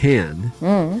in Japan.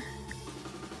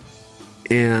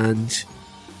 And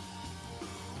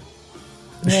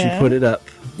she put it up.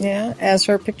 Yeah, as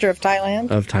her picture of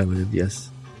Thailand? Of Thailand, yes.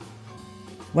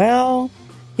 Well,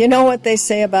 you know what they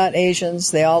say about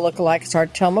Asians? They all look alike. It's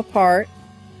hard to tell them apart.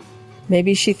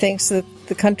 Maybe she thinks that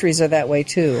the countries are that way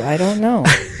too. I don't know.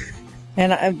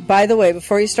 And by the way,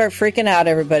 before you start freaking out,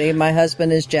 everybody, my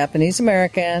husband is Japanese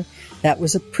American. That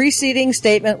was a preceding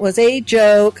statement, was a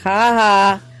joke. Ha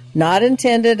ha. Not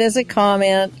intended as a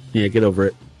comment. Yeah, get over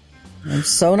it. I'm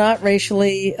so not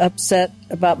racially upset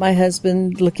about my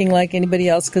husband looking like anybody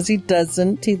else, because he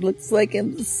doesn't. He looks like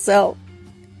himself.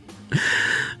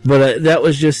 But that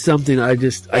was just something I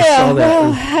saw that.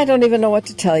 Well, I don't even know what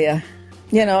to tell you.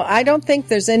 You know, I don't think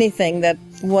there's anything that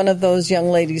one of those young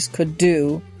ladies could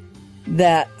do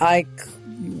that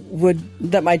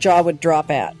that my jaw would drop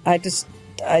at.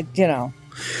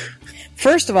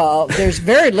 First of all, there's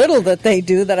very little that they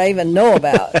do that I even know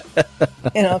about,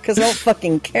 because I don't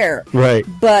fucking care. Right.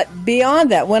 But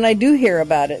beyond that, when I do hear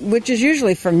about it, which is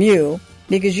usually from you,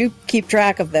 because you keep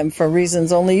track of them for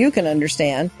reasons only you can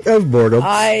understand. Of boredom.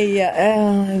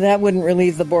 That wouldn't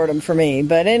relieve the boredom for me.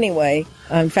 But anyway,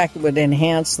 in fact, it would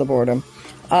enhance the boredom.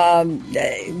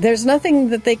 There's nothing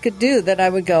that they could do that I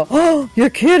would go, oh, you're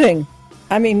kidding.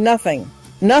 I mean, nothing.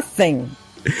 Nothing.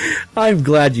 I'm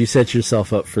glad you set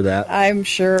yourself up for that. I'm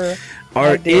sure.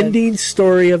 Our ending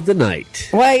story of the night.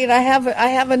 Wait, I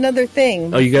have another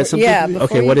thing. Oh, you got something? Yeah.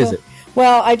 Okay, what is it?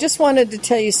 Well, I just wanted to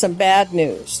tell you some bad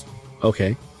news.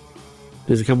 Okay.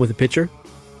 Does it come with a picture?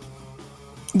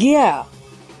 Yeah,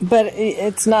 but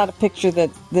it's not a picture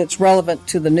that's relevant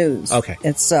to the news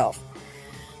itself.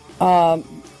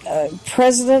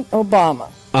 President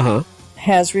Obama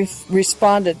has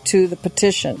responded to the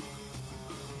petition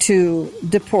to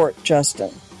deport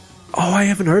Justin. Oh, I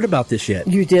haven't heard about this yet.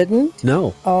 You didn't?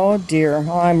 No. Oh, dear.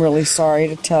 Oh, I'm really sorry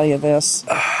to tell you this.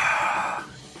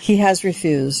 He has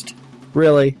refused.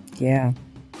 Really? Yeah.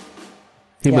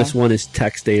 He must want his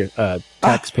taxpayer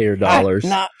dollars. I'm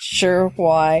not sure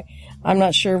why. I'm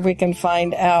not sure if we can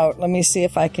find out. Let me see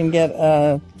if I can get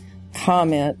a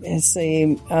comment. Let's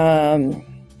see.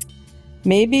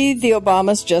 Maybe the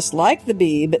Obamas just like the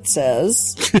Beeb, it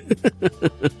says.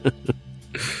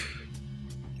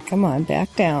 Come on,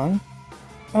 back down.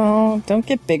 Oh, don't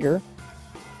get bigger.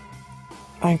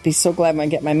 I'd be so glad when I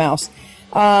get my mouse.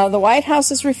 The White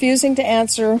House is refusing to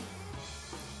answer.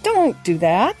 Don't do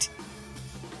that.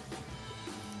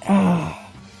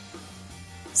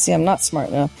 See, I'm not smart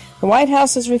enough. The White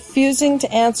House is refusing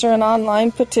to answer an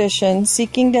online petition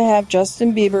seeking to have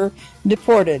Justin Bieber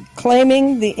deported,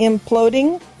 claiming the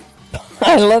imploding,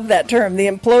 I love that term, the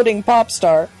imploding pop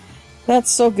star,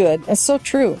 that's so good, that's so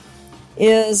true,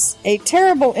 is a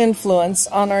terrible influence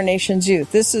on our nation's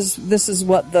youth. This is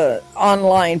what the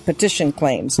online petition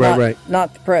claims,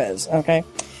 not the prez, okay?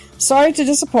 Sorry to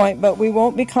disappoint, but we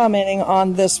won't be commenting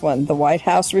on this one. The White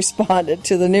House responded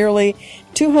to the nearly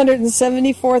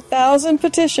 274,000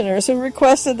 petitioners who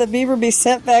requested that Bieber be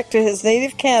sent back to his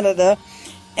native Canada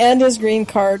and his green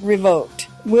card revoked.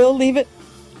 We'll leave it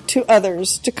to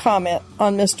others to comment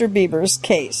on Mr. Bieber's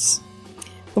case.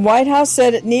 The White House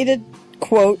said it needed,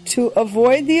 quote, to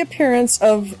avoid the appearance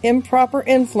of improper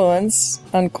influence,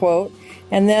 unquote,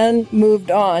 and then moved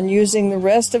on, using the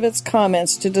rest of its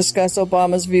comments to discuss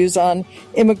Obama's views on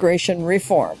immigration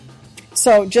reform.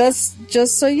 So just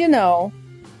so you know,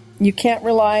 you can't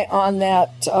rely on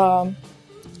that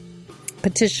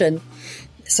petition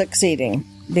succeeding,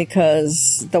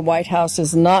 because the White House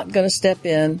is not going to step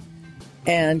in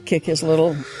and kick his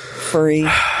little furry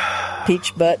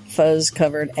peach butt fuzz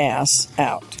covered ass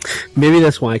out. Maybe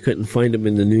that's why I couldn't find him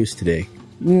in the news today.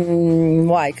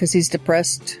 Why? Because he's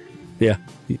depressed? Yeah.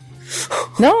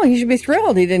 No, he should be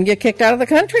thrilled. He didn't get kicked out of the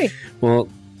country. Well,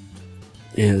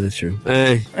 yeah, that's true.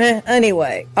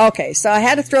 Anyway, okay, so I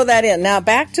had to throw that in. Now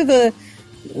back to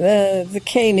the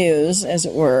K News, as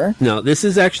it were. No, this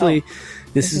is actually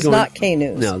this is not K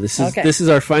News. No, this is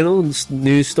our final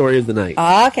news story of the night.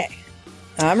 Okay,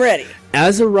 I'm ready.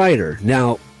 As a writer,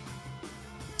 now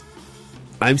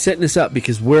I'm setting this up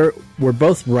because we're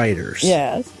both writers.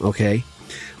 Yes. Okay.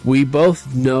 We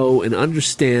both know and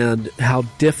understand how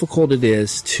difficult it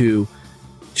is to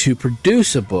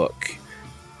produce a book,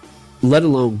 let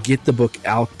alone get the book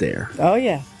out there. Oh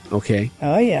yeah. Okay.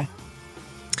 Oh yeah.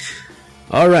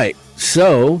 All right.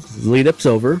 So, lead up's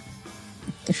over.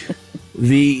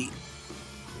 The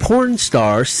porn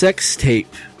star sex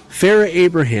tape Farrah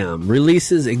Abraham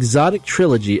releases exotic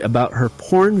trilogy about her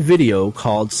porn video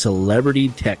called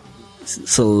Celebrity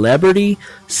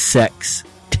Sex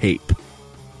Tape.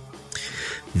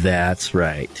 That's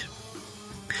right.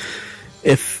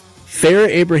 If Farrah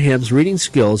Abraham's reading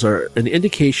skills are an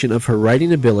indication of her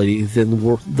writing ability, then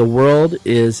the world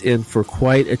is in for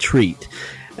quite a treat,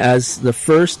 as the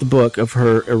first book of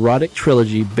her erotic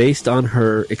trilogy based on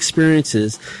her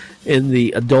experiences in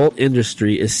the adult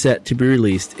industry is set to be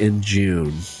released in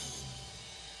June.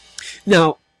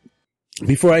 Now,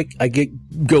 before I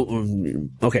go,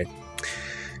 okay.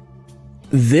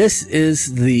 This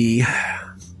is the...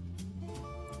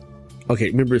 Okay,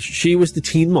 remember, she was the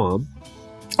teen mom.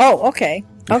 Oh, okay.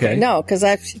 Okay, no, because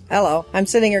I'm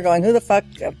sitting here going, who the fuck,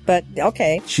 but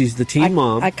okay. She's the teen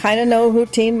mom. I kind of know who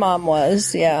teen mom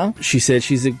was, yeah. She said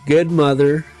she's a good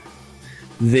mother.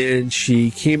 Then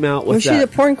she came out with Was she the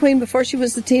porn queen before she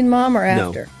was the teen mom, or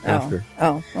after? No, after.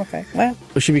 Oh, okay. Well,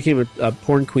 she became a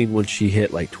porn queen when she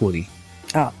hit like 20.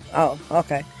 Oh,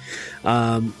 okay.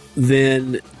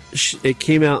 Then it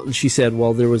came out and she said,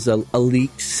 well, there was a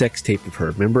leaked sex tape of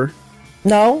her, remember?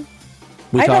 No.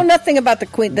 I know nothing about the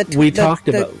queen. We've talked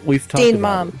about teen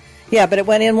mom. it. Yeah, but it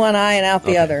went in one eye and out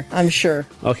the other, I'm sure.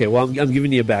 Okay, well, I'm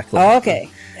giving you a background. Oh,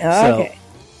 okay. Okay.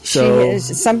 So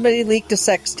somebody leaked a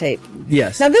sex tape.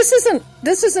 Yes. Now this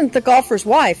isn't the golfer's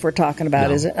wife we're talking about,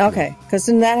 is it? Okay, because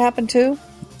didn't that happen too?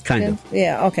 Kind of.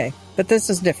 Yeah. Okay, but this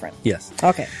is different. Yes.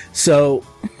 Okay. So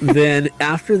then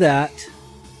after that,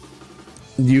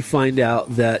 you find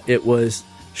out that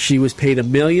she was paid $1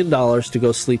 million to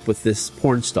go sleep with this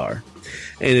porn star.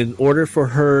 And in order for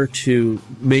her to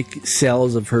make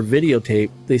sales of her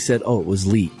videotape, they said, oh, it was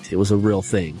leaked. It was a real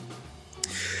thing.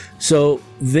 So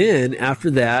then after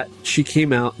that, she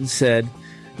came out and said,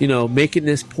 making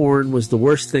this porn was the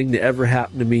worst thing to ever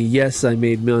happen to me. Yes, I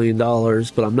made $1 million,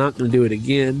 but I'm not going to do it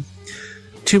again.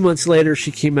 2 months later,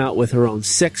 she came out with her own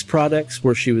sex products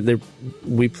where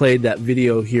we played that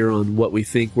video here on What We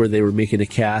Think where they were making a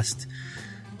cast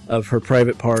of her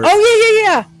private parts. Oh,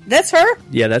 yeah. That's her?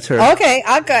 Yeah, that's her. Okay,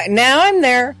 now I'm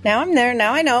there. Now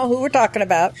I know who we're talking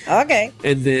about. Okay.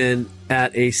 And then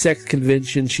at a sex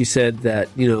convention, she said that,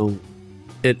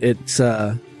 it's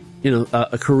a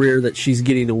career that she's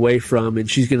getting away from, and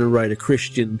she's going to write a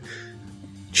Christian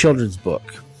children's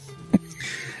book.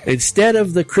 Instead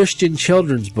of the Christian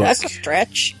children's book. That's a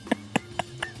stretch.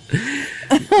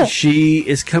 She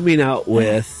is coming out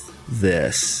with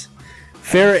this.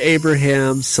 Farrah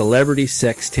Abraham, Celebrity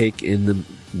Sex Tape in the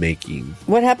Making.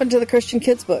 What happened to the Christian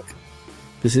kids book?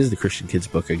 This is the Christian kids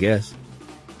book, I guess.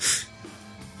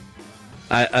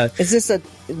 Is this a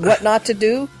what not to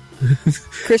do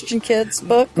Christian kids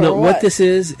book? Or no, what this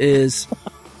is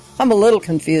I'm a little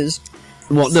confused.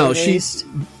 Well, no,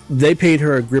 they paid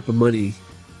her a grip of money.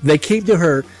 They came to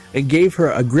her and gave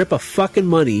her a grip of fucking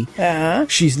money. Uh-huh.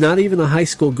 She's not even a high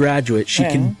school graduate. She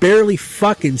can barely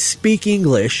fucking speak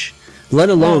English, let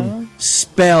alone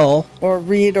spell or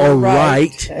read or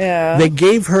write. Yeah. They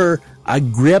gave her a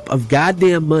grip of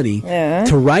goddamn money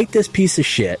to write this piece of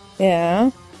shit. Yeah.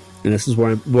 And this is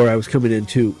where I was coming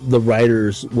into the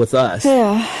writers with us.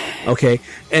 Yeah. Okay.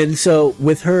 And so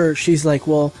with her, she's like,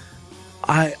 well,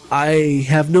 I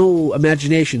have no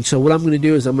imagination, so what I'm going to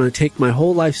do is I'm going to take my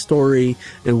whole life story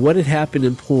and what had happened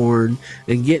in porn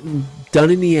and getting done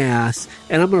in the ass,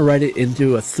 and I'm going to write it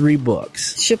into 3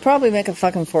 books. She'll probably make a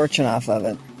fucking fortune off of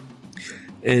it.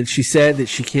 And she said that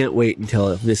she can't wait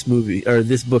until this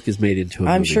book is made into a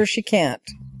movie. I'm sure she can't.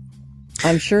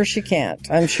 I'm sure she can't.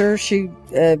 I'm sure she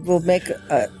will make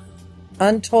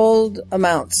untold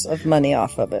amounts of money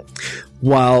off of it.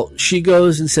 While she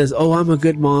goes and says, "Oh, I'm a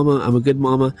good mama. I'm a good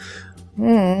mama."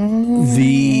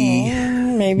 The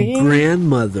maybe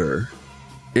grandmother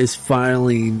is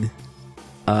filing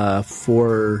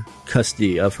for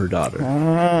custody of her daughter.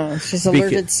 She's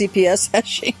alerted CPS, has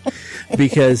she?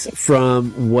 Because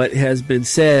from what has been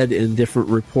said in different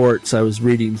reports, I was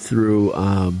reading through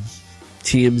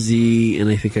TMZ, and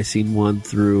I think I seen one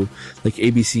through like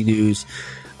ABC News.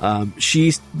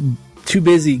 She's too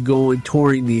busy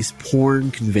touring these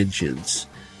porn conventions,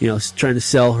 trying to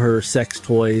sell her sex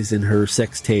toys and her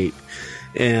sex tape,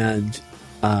 and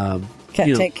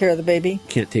can't take care of the baby.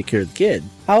 Can't take care of the kid.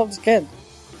 How old's the kid?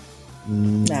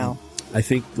 Now, I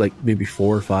think like maybe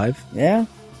 4 or 5. Yeah,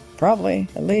 probably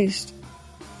at least.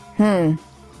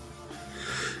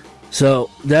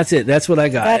 So that's it. That's what I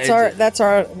got. That's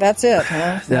it,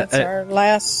 huh? That's our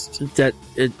last.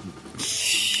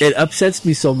 It upsets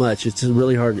me so much. It's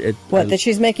really hard. That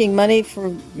she's making money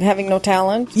for having no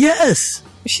talent? Yes.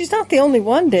 She's not the only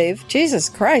one, Dave. Jesus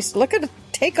Christ!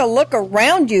 Take a look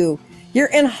around you. You're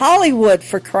in Hollywood,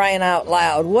 for crying out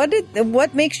loud.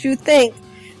 What makes you think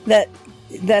that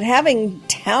having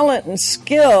talent and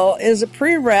skill is a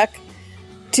prereq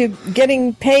to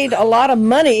getting paid a lot of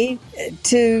money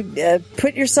to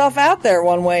put yourself out there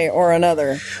one way or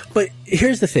another? But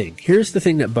here's the thing. Here's the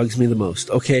thing that bugs me the most.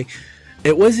 Okay,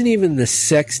 it wasn't even the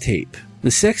sex tape.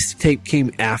 The sex tape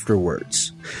came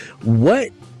afterwards. What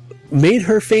made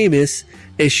her famous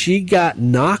is she got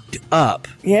knocked up.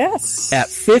 Yes. At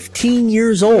 15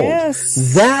 years old.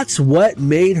 Yes. That's what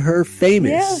made her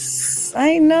famous. Yes,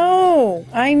 I know.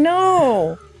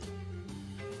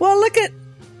 Well, look at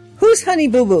who's Honey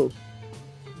Boo Boo.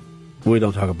 We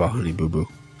don't talk about Honey Boo Boo.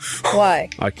 Why?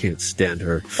 I can't stand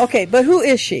her. Okay, but who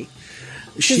is she?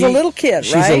 She's a little kid, right?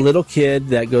 She's a little kid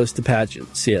that goes to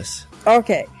pageants, yes.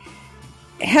 Okay.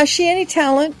 Has she any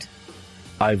talent?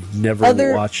 I've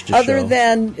never watched a show. Other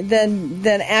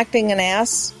than acting an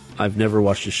ass? I've never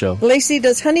watched a show. Lacey,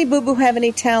 does Honey Boo Boo have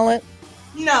any talent?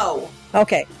 No.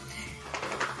 Okay.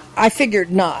 I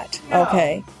figured not. No.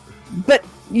 Okay. But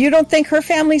you don't think her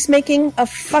family's making a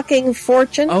fucking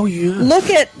fortune? Oh, yeah. Look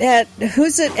at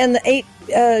who's it and the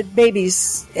 8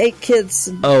 babies, 8 kids.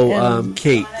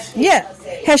 Kate. Yeah.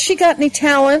 Has she got any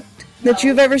talent that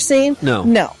you've ever seen? No.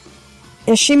 No.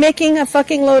 Is she making a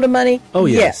fucking load of money? Oh,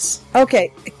 yes.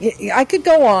 Okay. I could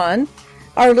go on.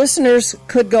 Our listeners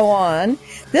could go on.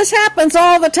 This happens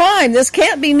all the time. This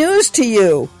can't be news to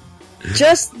you.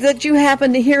 Just that you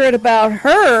happen to hear it about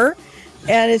her,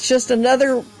 and it's just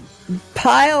another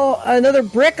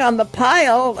brick on the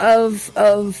pile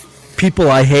of people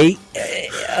I hate,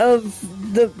 of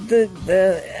the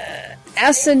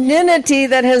asininity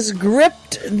that has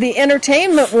gripped the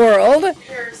entertainment world.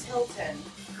 Paris Hilton.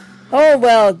 Oh,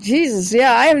 well, Jesus,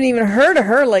 yeah, I haven't even heard of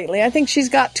her lately. I think she's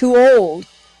got too old.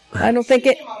 I don't think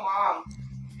it...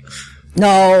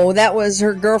 No, that was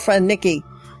her girlfriend, Nicole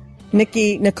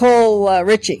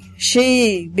Richie.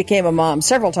 She became a mom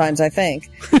several times, I think.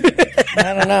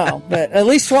 I don't know, but at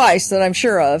least twice that I'm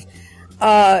sure of.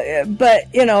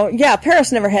 But,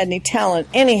 Paris never had any talent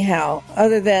anyhow,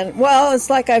 other than, well, it's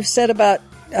like I've said about,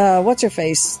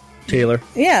 what's-her-face? Taylor.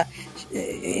 Yeah.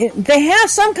 They have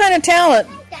some kind of talent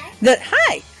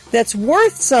that's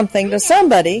worth something to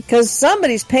somebody, because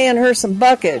somebody's paying her some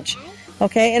buckage.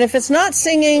 Okay, and if it's not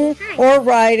singing or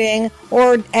writing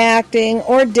or acting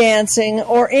or dancing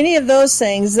or any of those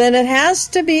things, then it has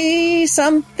to be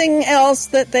something else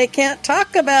that they can't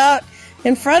talk about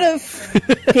in front of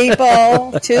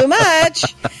people too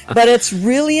much. But it's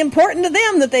really important to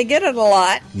them that they get it a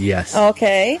lot. Yes.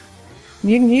 Okay.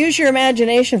 You can use your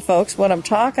imagination, folks, what I'm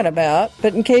talking about.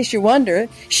 But in case you wonder,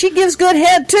 she gives good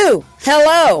head, too.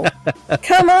 Hello.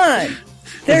 Come on.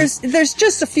 There's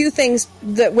just a few things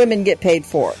that women get paid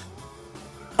for.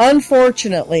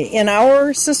 Unfortunately, in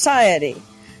our society,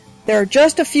 there are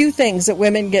just a few things that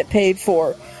women get paid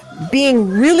for. Being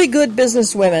really good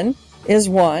businesswomen is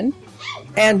one,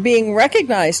 and being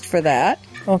recognized for that,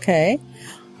 okay?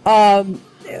 Or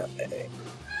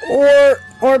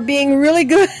being really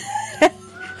good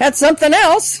at something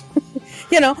else,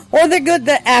 or they're good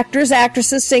the actors,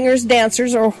 actresses, singers,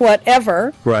 dancers, or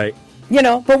whatever. Right.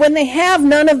 But when they have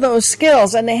none of those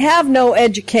skills and they have no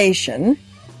education,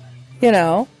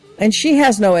 and she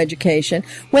has no education,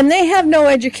 when they have no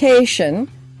education,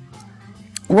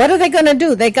 what are they going to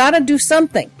do? They got to do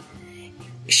something.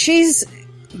 She's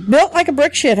built like a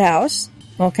brick shit house,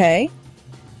 okay?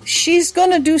 She's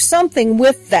going to do something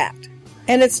with that.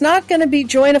 And it's not going to be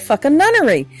join a fucking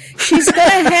nunnery. She's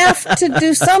going to have to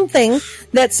do something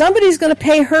that somebody's going to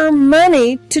pay her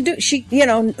money to do.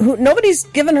 Nobody's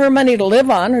given her money to live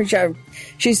on.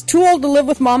 She's too old to live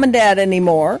with mom and dad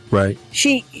anymore. Right.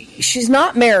 She's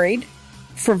not married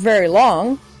for very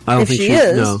long. I don't if think she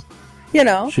is. No. You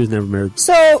know. She was never married.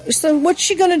 So what's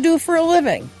she going to do for a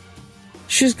living?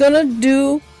 She's going to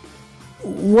do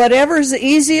whatever's the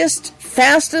easiest,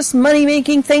 fastest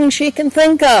money-making thing she can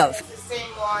think of.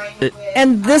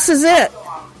 And this is it.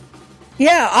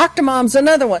 Yeah, Octomom's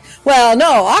another one. Well,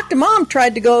 no, Octomom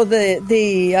tried to go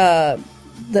the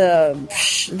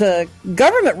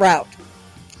government route.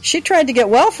 She tried to get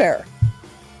welfare.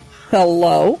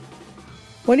 Hello?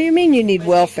 What do you mean you need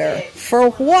welfare? For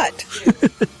what?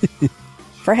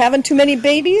 For having too many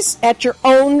babies at your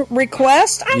own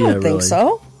request? I don't think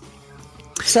so.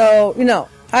 So,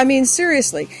 I mean,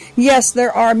 seriously. Yes,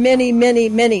 there are many, many,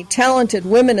 many talented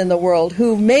women in the world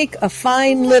who make a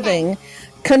fine living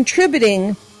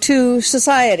contributing to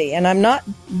society. And I'm not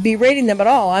berating them at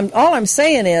all. All I'm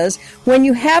saying is, when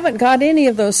you haven't got any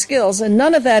of those skills and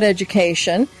none of that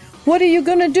education, what are you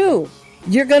going to do?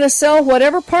 You're going to sell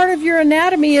whatever part of your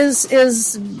anatomy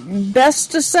is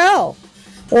best to sell,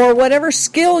 or whatever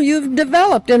skill you've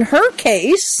developed. In her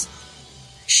case,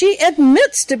 she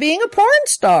admits to being a porn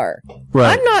star.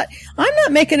 Right. I'm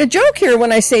not making a joke here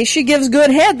when I say she gives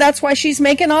good head. That's why she's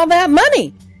making all that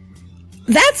money.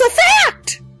 That's a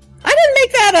fact. I didn't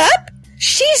make that up.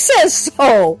 She says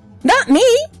so, not me.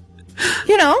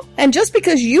 And just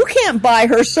because you can't buy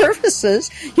her services,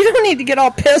 you don't need to get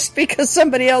all pissed because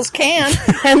somebody else can,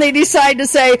 and they decide to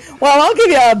say, well, I'll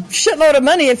give you a shitload of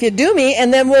money if you do me,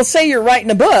 and then we'll say you're writing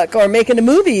a book or making a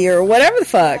movie or whatever the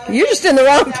fuck. You're just in the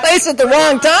wrong place at the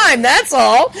wrong time, that's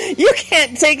all. You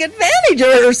can't take advantage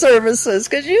of her services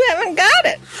because you haven't got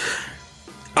it.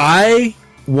 I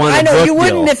know you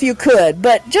wouldn't if you could,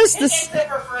 but just this.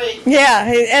 Yeah,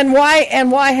 and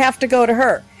why have to go to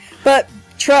her? But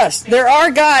trust, there are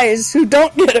guys who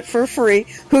don't get it for free,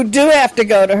 who do have to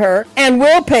go to her and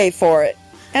will pay for it.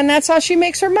 And that's how she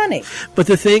makes her money. But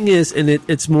the thing is, and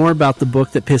it's more about the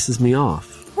book that pisses me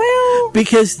off. Well,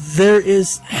 because there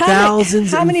is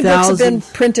thousands how many and thousands. Books have been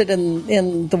printed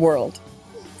in the world?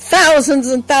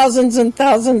 Thousands and thousands and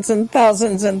thousands and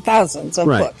thousands and thousands of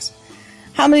books.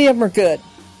 How many of them are good?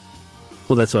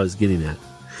 Well, that's what I was getting at.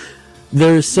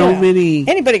 There's so many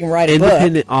anybody can write a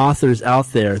independent authors out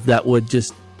there that would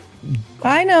just...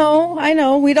 I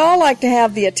know. We'd all like to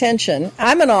have the attention.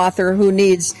 I'm an author who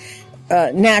needs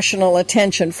national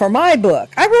attention for my book.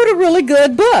 I wrote a really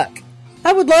good book.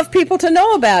 I would love people to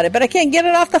know about it, but I can't get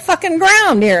it off the fucking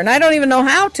ground here, and I don't even know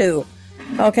how to.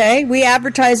 Okay? We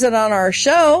advertise it on our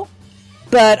show,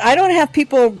 but I don't have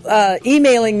people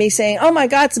emailing me saying, oh my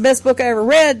God, it's the best book I ever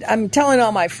read. I'm telling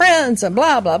all my friends and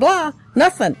blah, blah, blah.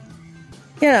 Nothing.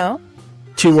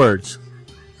 2 words.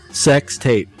 Sex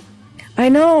tape. I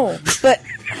know, but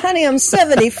honey, I'm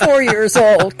 74 years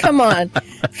old. Come on.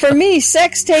 For me,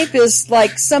 sex tape is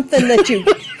like something that you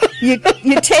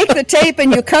take the tape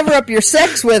and you cover up your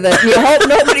sex with it and you hope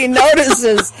nobody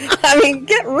notices. I mean,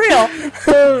 get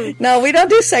real. No, we don't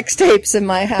do sex tapes in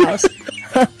my house.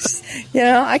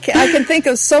 I can think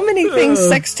of so many things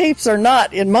sex tapes are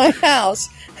not in my house.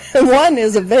 One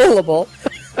is available.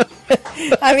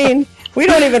 I mean, we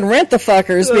don't even rent the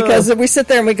fuckers because we sit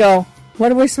there and we go,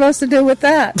 what are we supposed to do with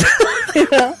that?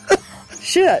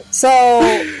 Shit.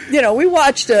 So, we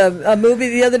watched a movie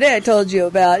the other day I told you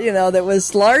about, that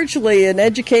was largely an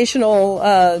educational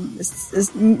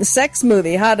sex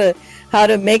movie, how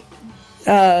to make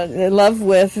love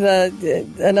with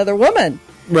another woman.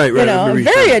 Right.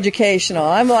 Very educational.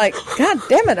 I'm like, God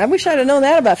damn it, I wish I'd have known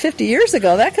that about 50 years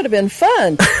ago. That could have been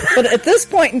fun. But at this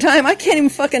point in time, I can't even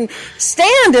fucking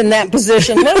stand in that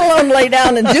position, let alone lay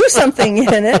down and do something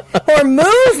in it, or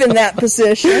move in that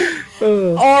position,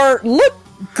 or look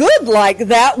good like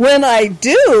that when I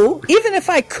do. Even if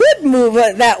I could move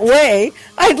it that way,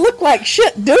 I'd look like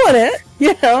shit doing it,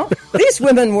 These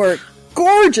women were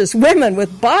gorgeous women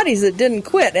with bodies that didn't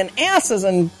quit, and asses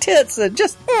and tits that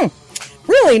just,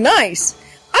 really nice.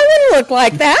 I wouldn't look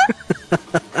like that.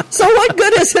 So what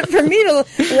good is it for me to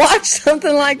watch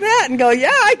something like that and go,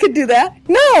 yeah, I could do that?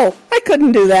 No, I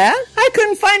couldn't do that. I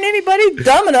couldn't find anybody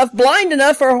dumb enough, blind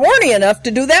enough, or horny enough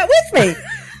to do that with me.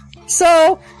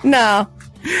 So, no.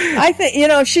 I think,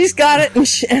 if she's got it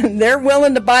and they're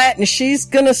willing to buy it and she's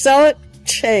going to sell it,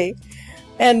 hey.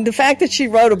 And the fact that she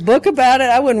wrote a book about it,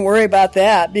 I wouldn't worry about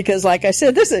that because, like I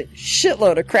said, there's a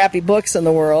shitload of crappy books in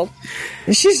the world.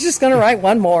 And she's just going to write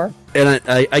one more. And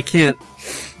I can't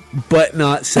but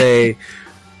not say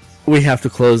we have to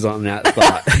close on that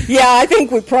thought. Yeah, I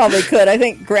think we probably could. I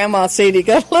think Grandma Sadie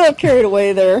got a little carried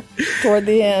away there toward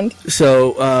the end.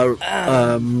 So,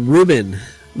 Ruben.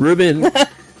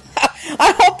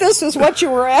 I hope this is what you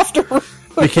were after.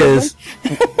 Because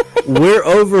we're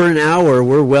over an hour.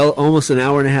 We're almost an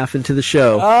hour and a half into the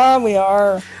show. We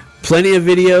are. Plenty of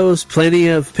videos, plenty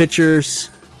of pictures.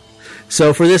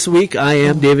 So for this week, I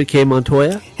am David K.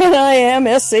 Montoya. And I am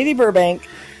S. Sadie Burbank.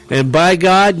 And by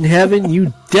God in heaven,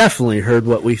 you definitely heard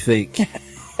what we think.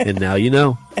 And now you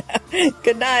know.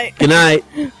 Good night. Good night.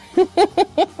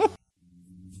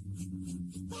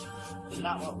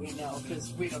 Not what we know,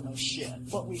 because we don't know shit.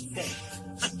 What we think.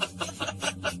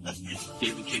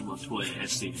 David K. Montoya,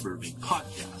 S. Sadie Burbank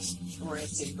Podcast. Or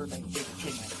S. Sadie Burbank, David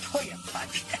K. Montoya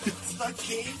Podcast. It's the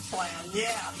game plan,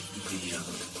 yeah.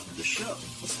 The show.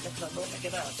 Don't make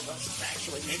it up. Let's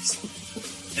actually make some.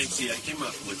 And see, I came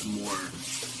up with more.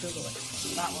 Google it.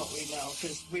 Not what we know,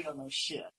 because we don't know shit.